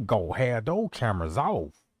know they go have those cameras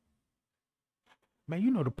off. Man,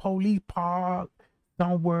 you know the police park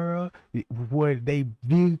somewhere where they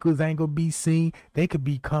vehicles ain't gonna be seen. They could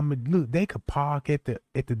be coming. Look, they could park at the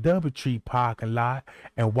Doubletree parking lot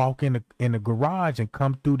and walk in the garage and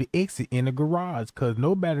come through the exit in the garage, cause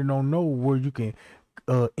nobody don't know where you can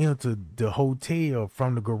enter the hotel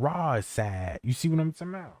from the garage side. You see what I'm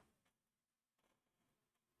talking about?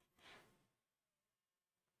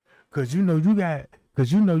 Cause you know you got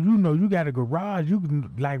you got a garage. You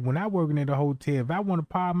can, like, when I working at a hotel, if I want to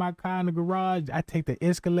park my car in the garage, I take the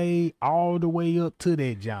Escalade all the way up to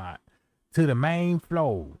that joint, to the main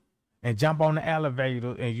floor, and jump on the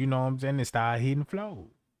elevator, and you know what I'm saying, and start hitting floor.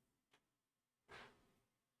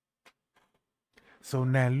 So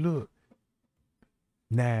now look,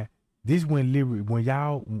 now This when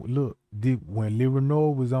y'all look, when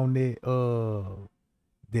Leonore was on that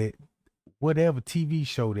whatever TV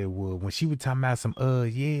show that was, when she was talking about some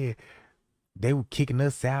yeah, they were kicking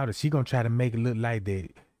us out, and she gonna try to make it look like that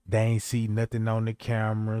they ain't see nothing on the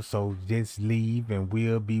camera, so just leave and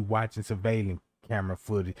we'll be watching surveillance camera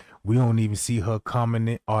footage. We don't even see her coming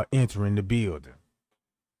in or entering the building.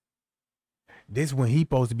 This when he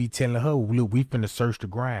supposed to be telling her, look, we finna search the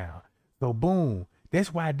ground. So boom.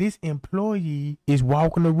 That's why this employee is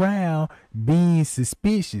walking around being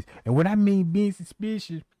suspicious. And what I mean being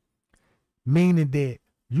suspicious, meaning that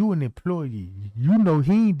you an employee. You know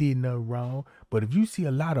he ain't did nothing wrong. But if you see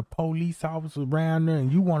a lot of police officers around there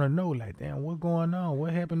and you want to know, like, damn, what's going on?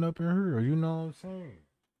 What happened up in here? You know what I'm saying?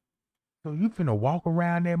 So you finna walk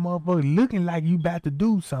around that motherfucker looking like you about to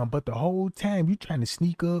do something, but the whole time you trying to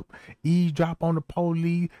sneak up, eavesdrop on the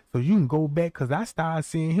police so you can go back. Cause I started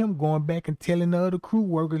seeing him going back and telling the other crew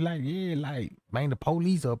workers like, yeah, like, man, the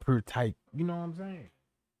police up here tight. You know what I'm saying?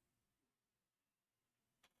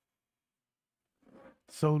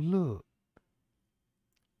 So look,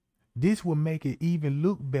 this will make it even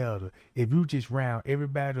look better if you just round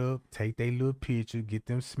everybody up, take their little picture, get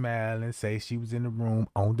them smiling, say she was in the room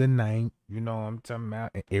on the night, you know what I'm talking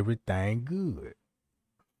about, and everything good.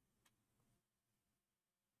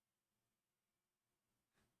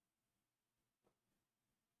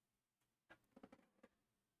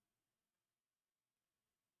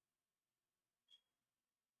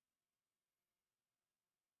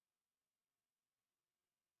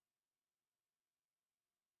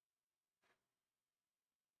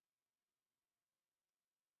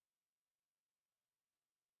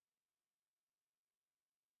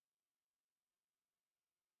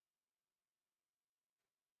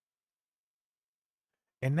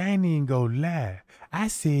 And I ain't even gonna lie. I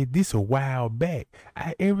said this a while back.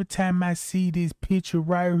 Every time I see this picture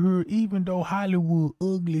right here, even though Hollywood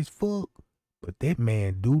ugly as fuck, but that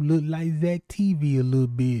man do look like Zach TV a little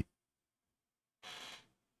bit.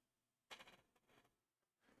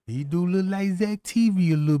 He do look like Zach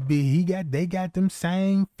TV a little bit. They got them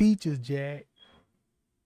same features, Jack.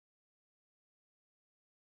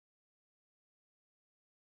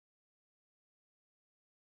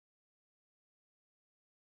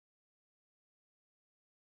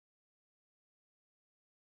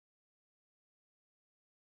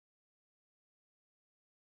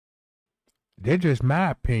 That's just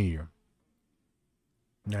my opinion.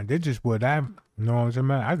 Now that's just what I know what I'm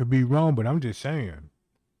saying. I could be wrong, but I'm just saying.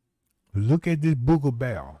 Look at this booger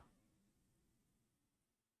barrel.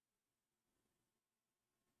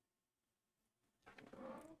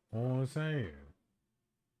 You know what I'm saying?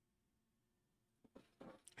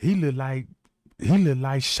 He look like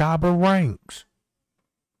Shabba Ranks.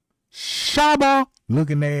 Shabba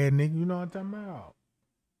looking at nigga, you know what I'm talking about?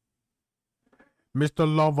 Mr.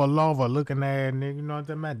 Lover looking at nigga, you know what I'm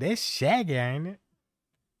talking about? That's Shaggy, ain't it?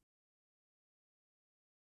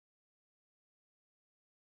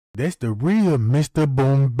 That's the real Mr.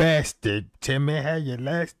 Boombastic. Tell me how you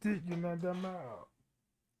lasted, you know what I'm talking about?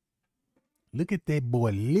 Look at that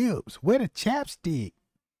boy lips. Where the chapstick?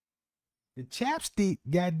 The chapstick,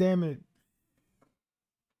 goddammit.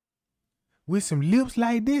 With some lips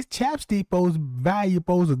like this, chapstick value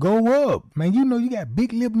supposed to go up. Man, you know you got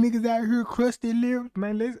big lip niggas out here, crusty lips.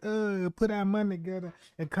 Man, let's put our money together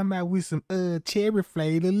and come out with some cherry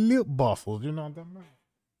flavored lip buffles. You know what I'm talking about?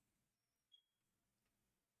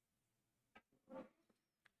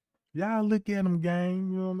 Y'all look at them,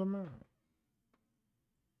 gang. You know what I'm talking about?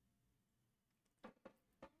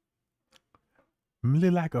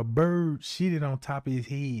 Look like a bird shitted on top of his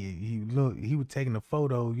head. He was taking a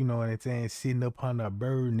photo, you know what I'm saying, sitting up under a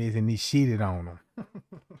bird nest and he shitted on him.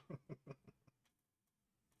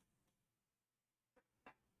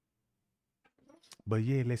 But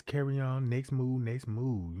yeah, let's carry on. Next move. You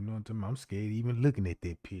know what I'm talking about? I'm scared even looking at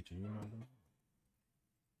that picture, you know what I'm saying?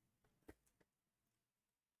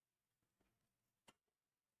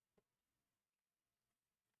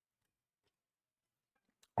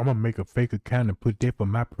 I'm gonna make a fake account and put that for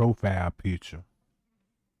my profile picture.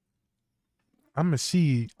 I'm gonna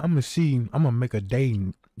make a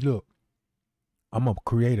dating look. I'm gonna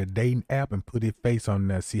create a dating app and put his face on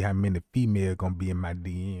there, see how many females gonna be in my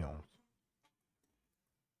DMs.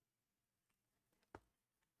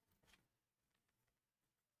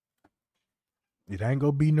 It ain't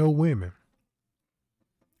gonna be no women.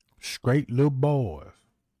 Straight little boys.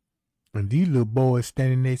 And these little boys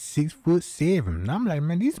standing at 6'7". And I'm like,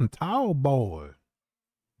 man, these some tall boys.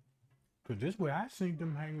 Cause this way I seen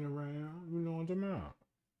them hanging around, you know what I'm talking about.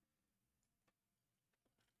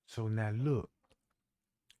 So now look,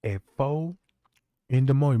 at 4 In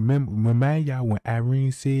the morning, remind y'all when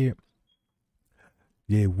Irene said,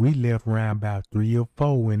 yeah, we left around about 3 or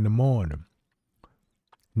 4 in the morning.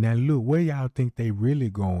 Now look, where y'all think they really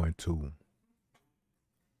going to?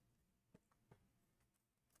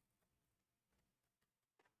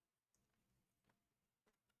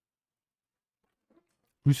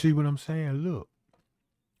 You see what I'm saying? Look.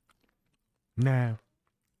 Now,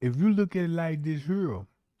 if you look at it like this here,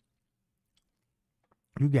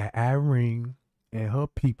 you got Irene and her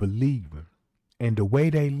people leaving. And the way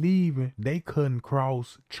they leaving, they couldn't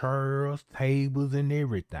cross chairs, tables, and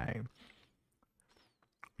everything.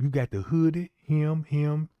 You got the hoodie,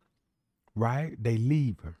 him, right? They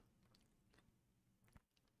leaving.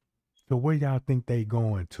 So where y'all think they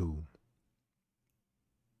going to?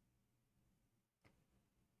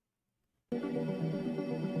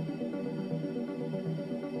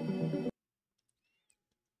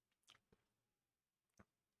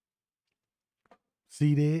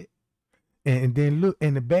 See that? And then look,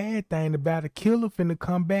 and the bad thing about a killer finna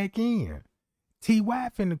come back in. T.Y.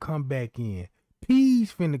 finna come back in.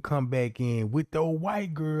 P's finna come back in with those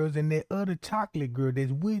white girls and that other chocolate girl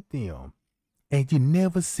that's with them. And you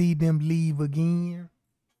never see them leave again.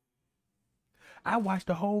 I watched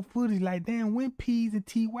the whole footage like, damn, when P's and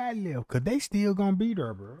T.Y. left? Because they still gonna be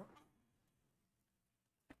there, bro.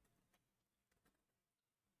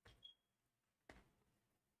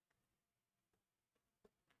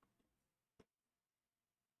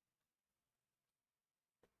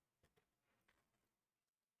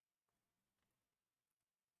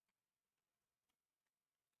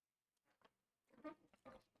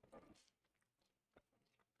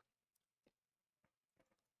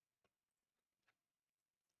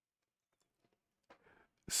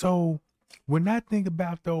 So when I think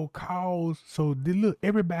about those calls, so look,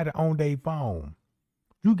 everybody on their phone.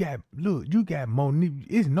 You got Monique.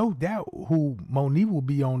 It's no doubt who Monique will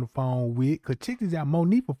be on the phone with. Cause check this out,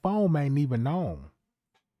 Monique's phone ain't even on.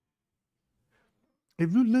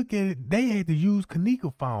 If you look at it, they had to use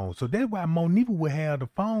KENNEKA phone. So that's why Monique would have the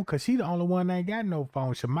phone, cause she the only one that ain't got no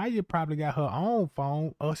phone. Shamaya probably got her own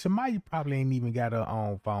phone. Or Shamaya probably ain't even got her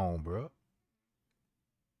own phone, bro.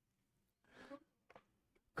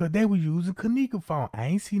 Cause they were using KENNEKA phone. I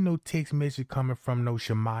ain't see no text message coming from no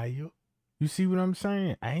Shamaya. You see what I'm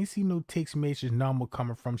saying? I ain't see no text message number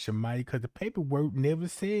coming from Shamaya, cause the paperwork never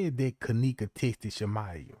said that KENNEKA texted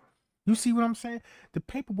Shamaya. You see what I'm saying? The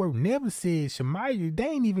paperwork never said Shamaya. They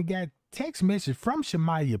ain't even got text message from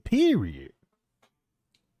Shamaya, period.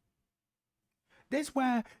 That's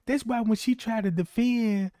why when she tried to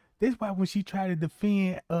defend, Lyra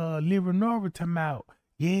Nova talking about,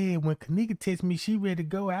 yeah, when KENNEKA texted me she ready to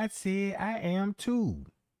go, I said I am too.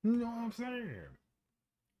 You know what I'm saying?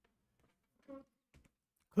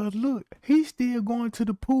 Cause look, he's still going to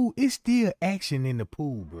the pool. It's still action in the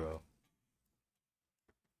pool, bro.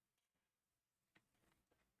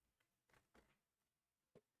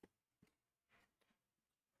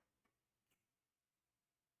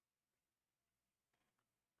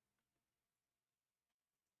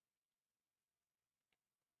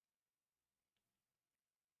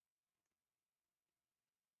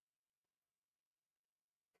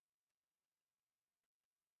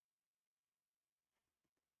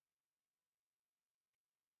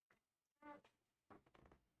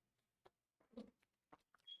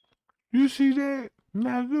 You see that?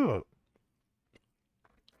 Now look.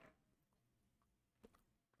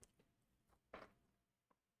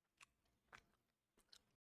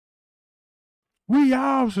 We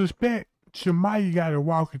all suspect Shamaya got a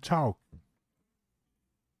walkie-talkie.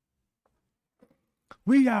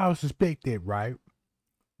 We all suspect that, right?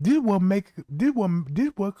 This what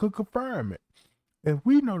could confirm it. If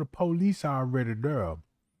we know the police are already there,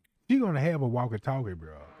 she gonna have a walkie-talkie,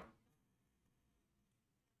 bro.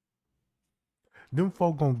 Them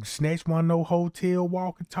folk gonna snatch one of those hotel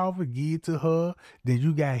walkie-talkie, give it to her. Then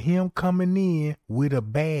you got him coming in with a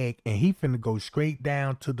bag, and he finna go straight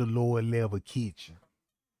down to the lower level kitchen.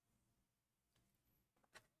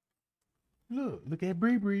 Look at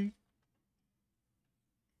Bree Bree.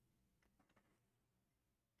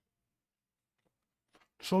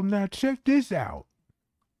 So now check this out.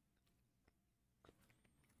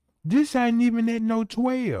 This ain't even at no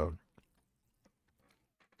 12.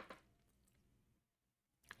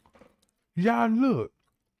 Y'all look.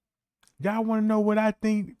 Y'all wanna know what I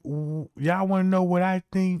think? Y'all wanna know what I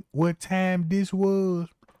think? What time this was?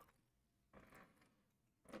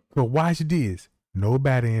 So watch this.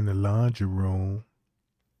 Nobody in the laundry room.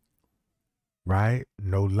 Right?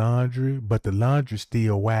 No laundry, but the laundry's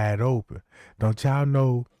still wide open. Don't y'all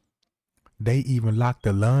know they even locked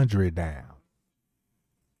the laundry down?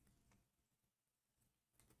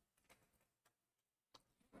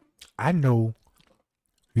 I know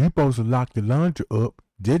you supposed to lock the laundry up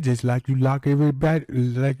just like you lock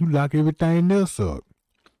everything else up.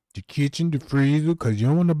 The kitchen, the freezer, cause you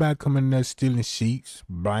don't want nobody coming in there stealing sheets,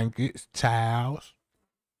 blankets, towels.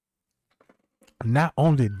 Not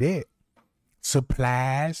only that,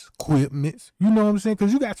 supplies, equipments. You know what I'm saying?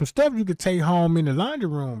 Cause you got some stuff you could take home in the laundry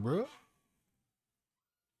room, bro.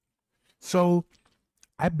 So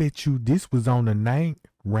I bet you this was on the night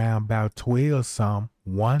round about 12 something,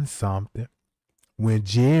 1 something, when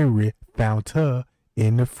Jerry found her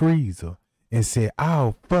in the freezer and said,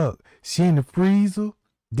 "Oh fuck, she in the freezer.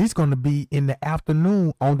 This gonna be in the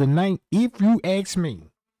afternoon on the night, if you ask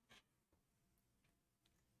me."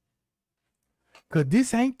 Cause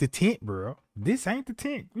this ain't the tent, bro. This ain't the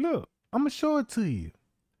tent. Look, I'ma show it to you.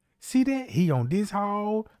 See that? He on this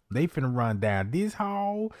hall. They finna run down this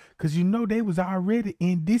hall. Cause you know they was already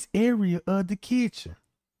in this area of the kitchen.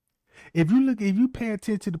 If you pay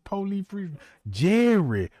attention to the police freezer,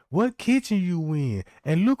 Jerry, what kitchen you in?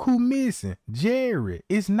 And look who missing. Jerry.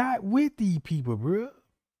 It's not with these people, bro.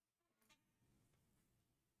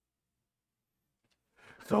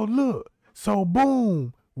 So look, so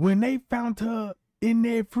boom, when they found her in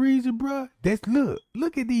that freezer, bro,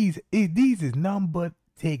 look at these. These is nothing but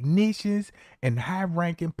technicians and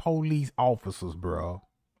high-ranking police officers, bro.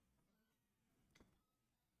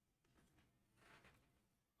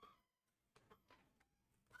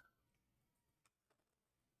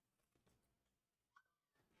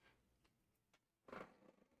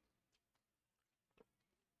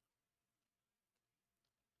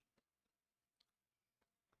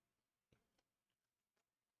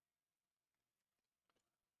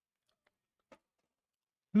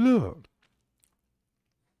 Look.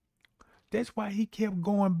 That's why he kept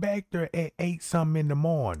going back there at 8 something in the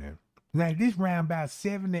morning. Now this round about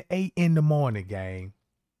 7 to 8 in the morning, gang.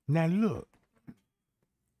 Now look.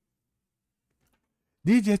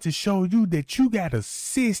 This just to show you that you got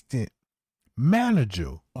assistant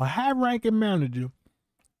manager, a high-ranking manager,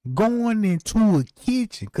 going into a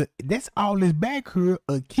kitchen. Cause that's all that's back here,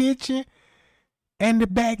 a kitchen and the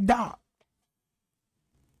back dock.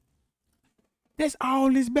 That's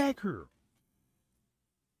all that's back here.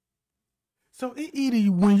 So it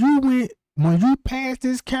either when you pass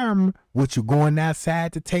this camera, what you going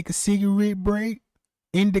outside to take a cigarette break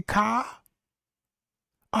in the car,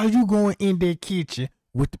 or you going in their kitchen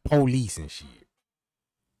with the police and shit?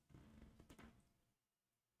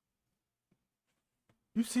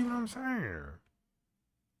 You see what I'm saying?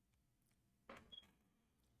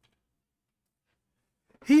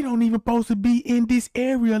 He don't even supposed to be in this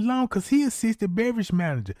area alone because he assistant beverage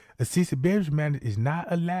manager. Assistant beverage manager is not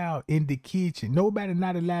allowed in the kitchen. Nobody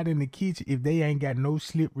not allowed in the kitchen if they ain't got no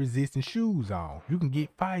slip resistant shoes on. You can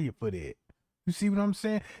get fired for that. You see what I'm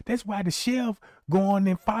saying? That's why the chef going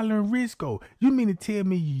and following Risco. You mean to tell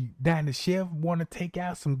me down the chef want to take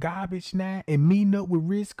out some garbage now and meeting up with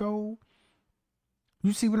Risco?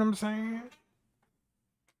 You see what I'm saying?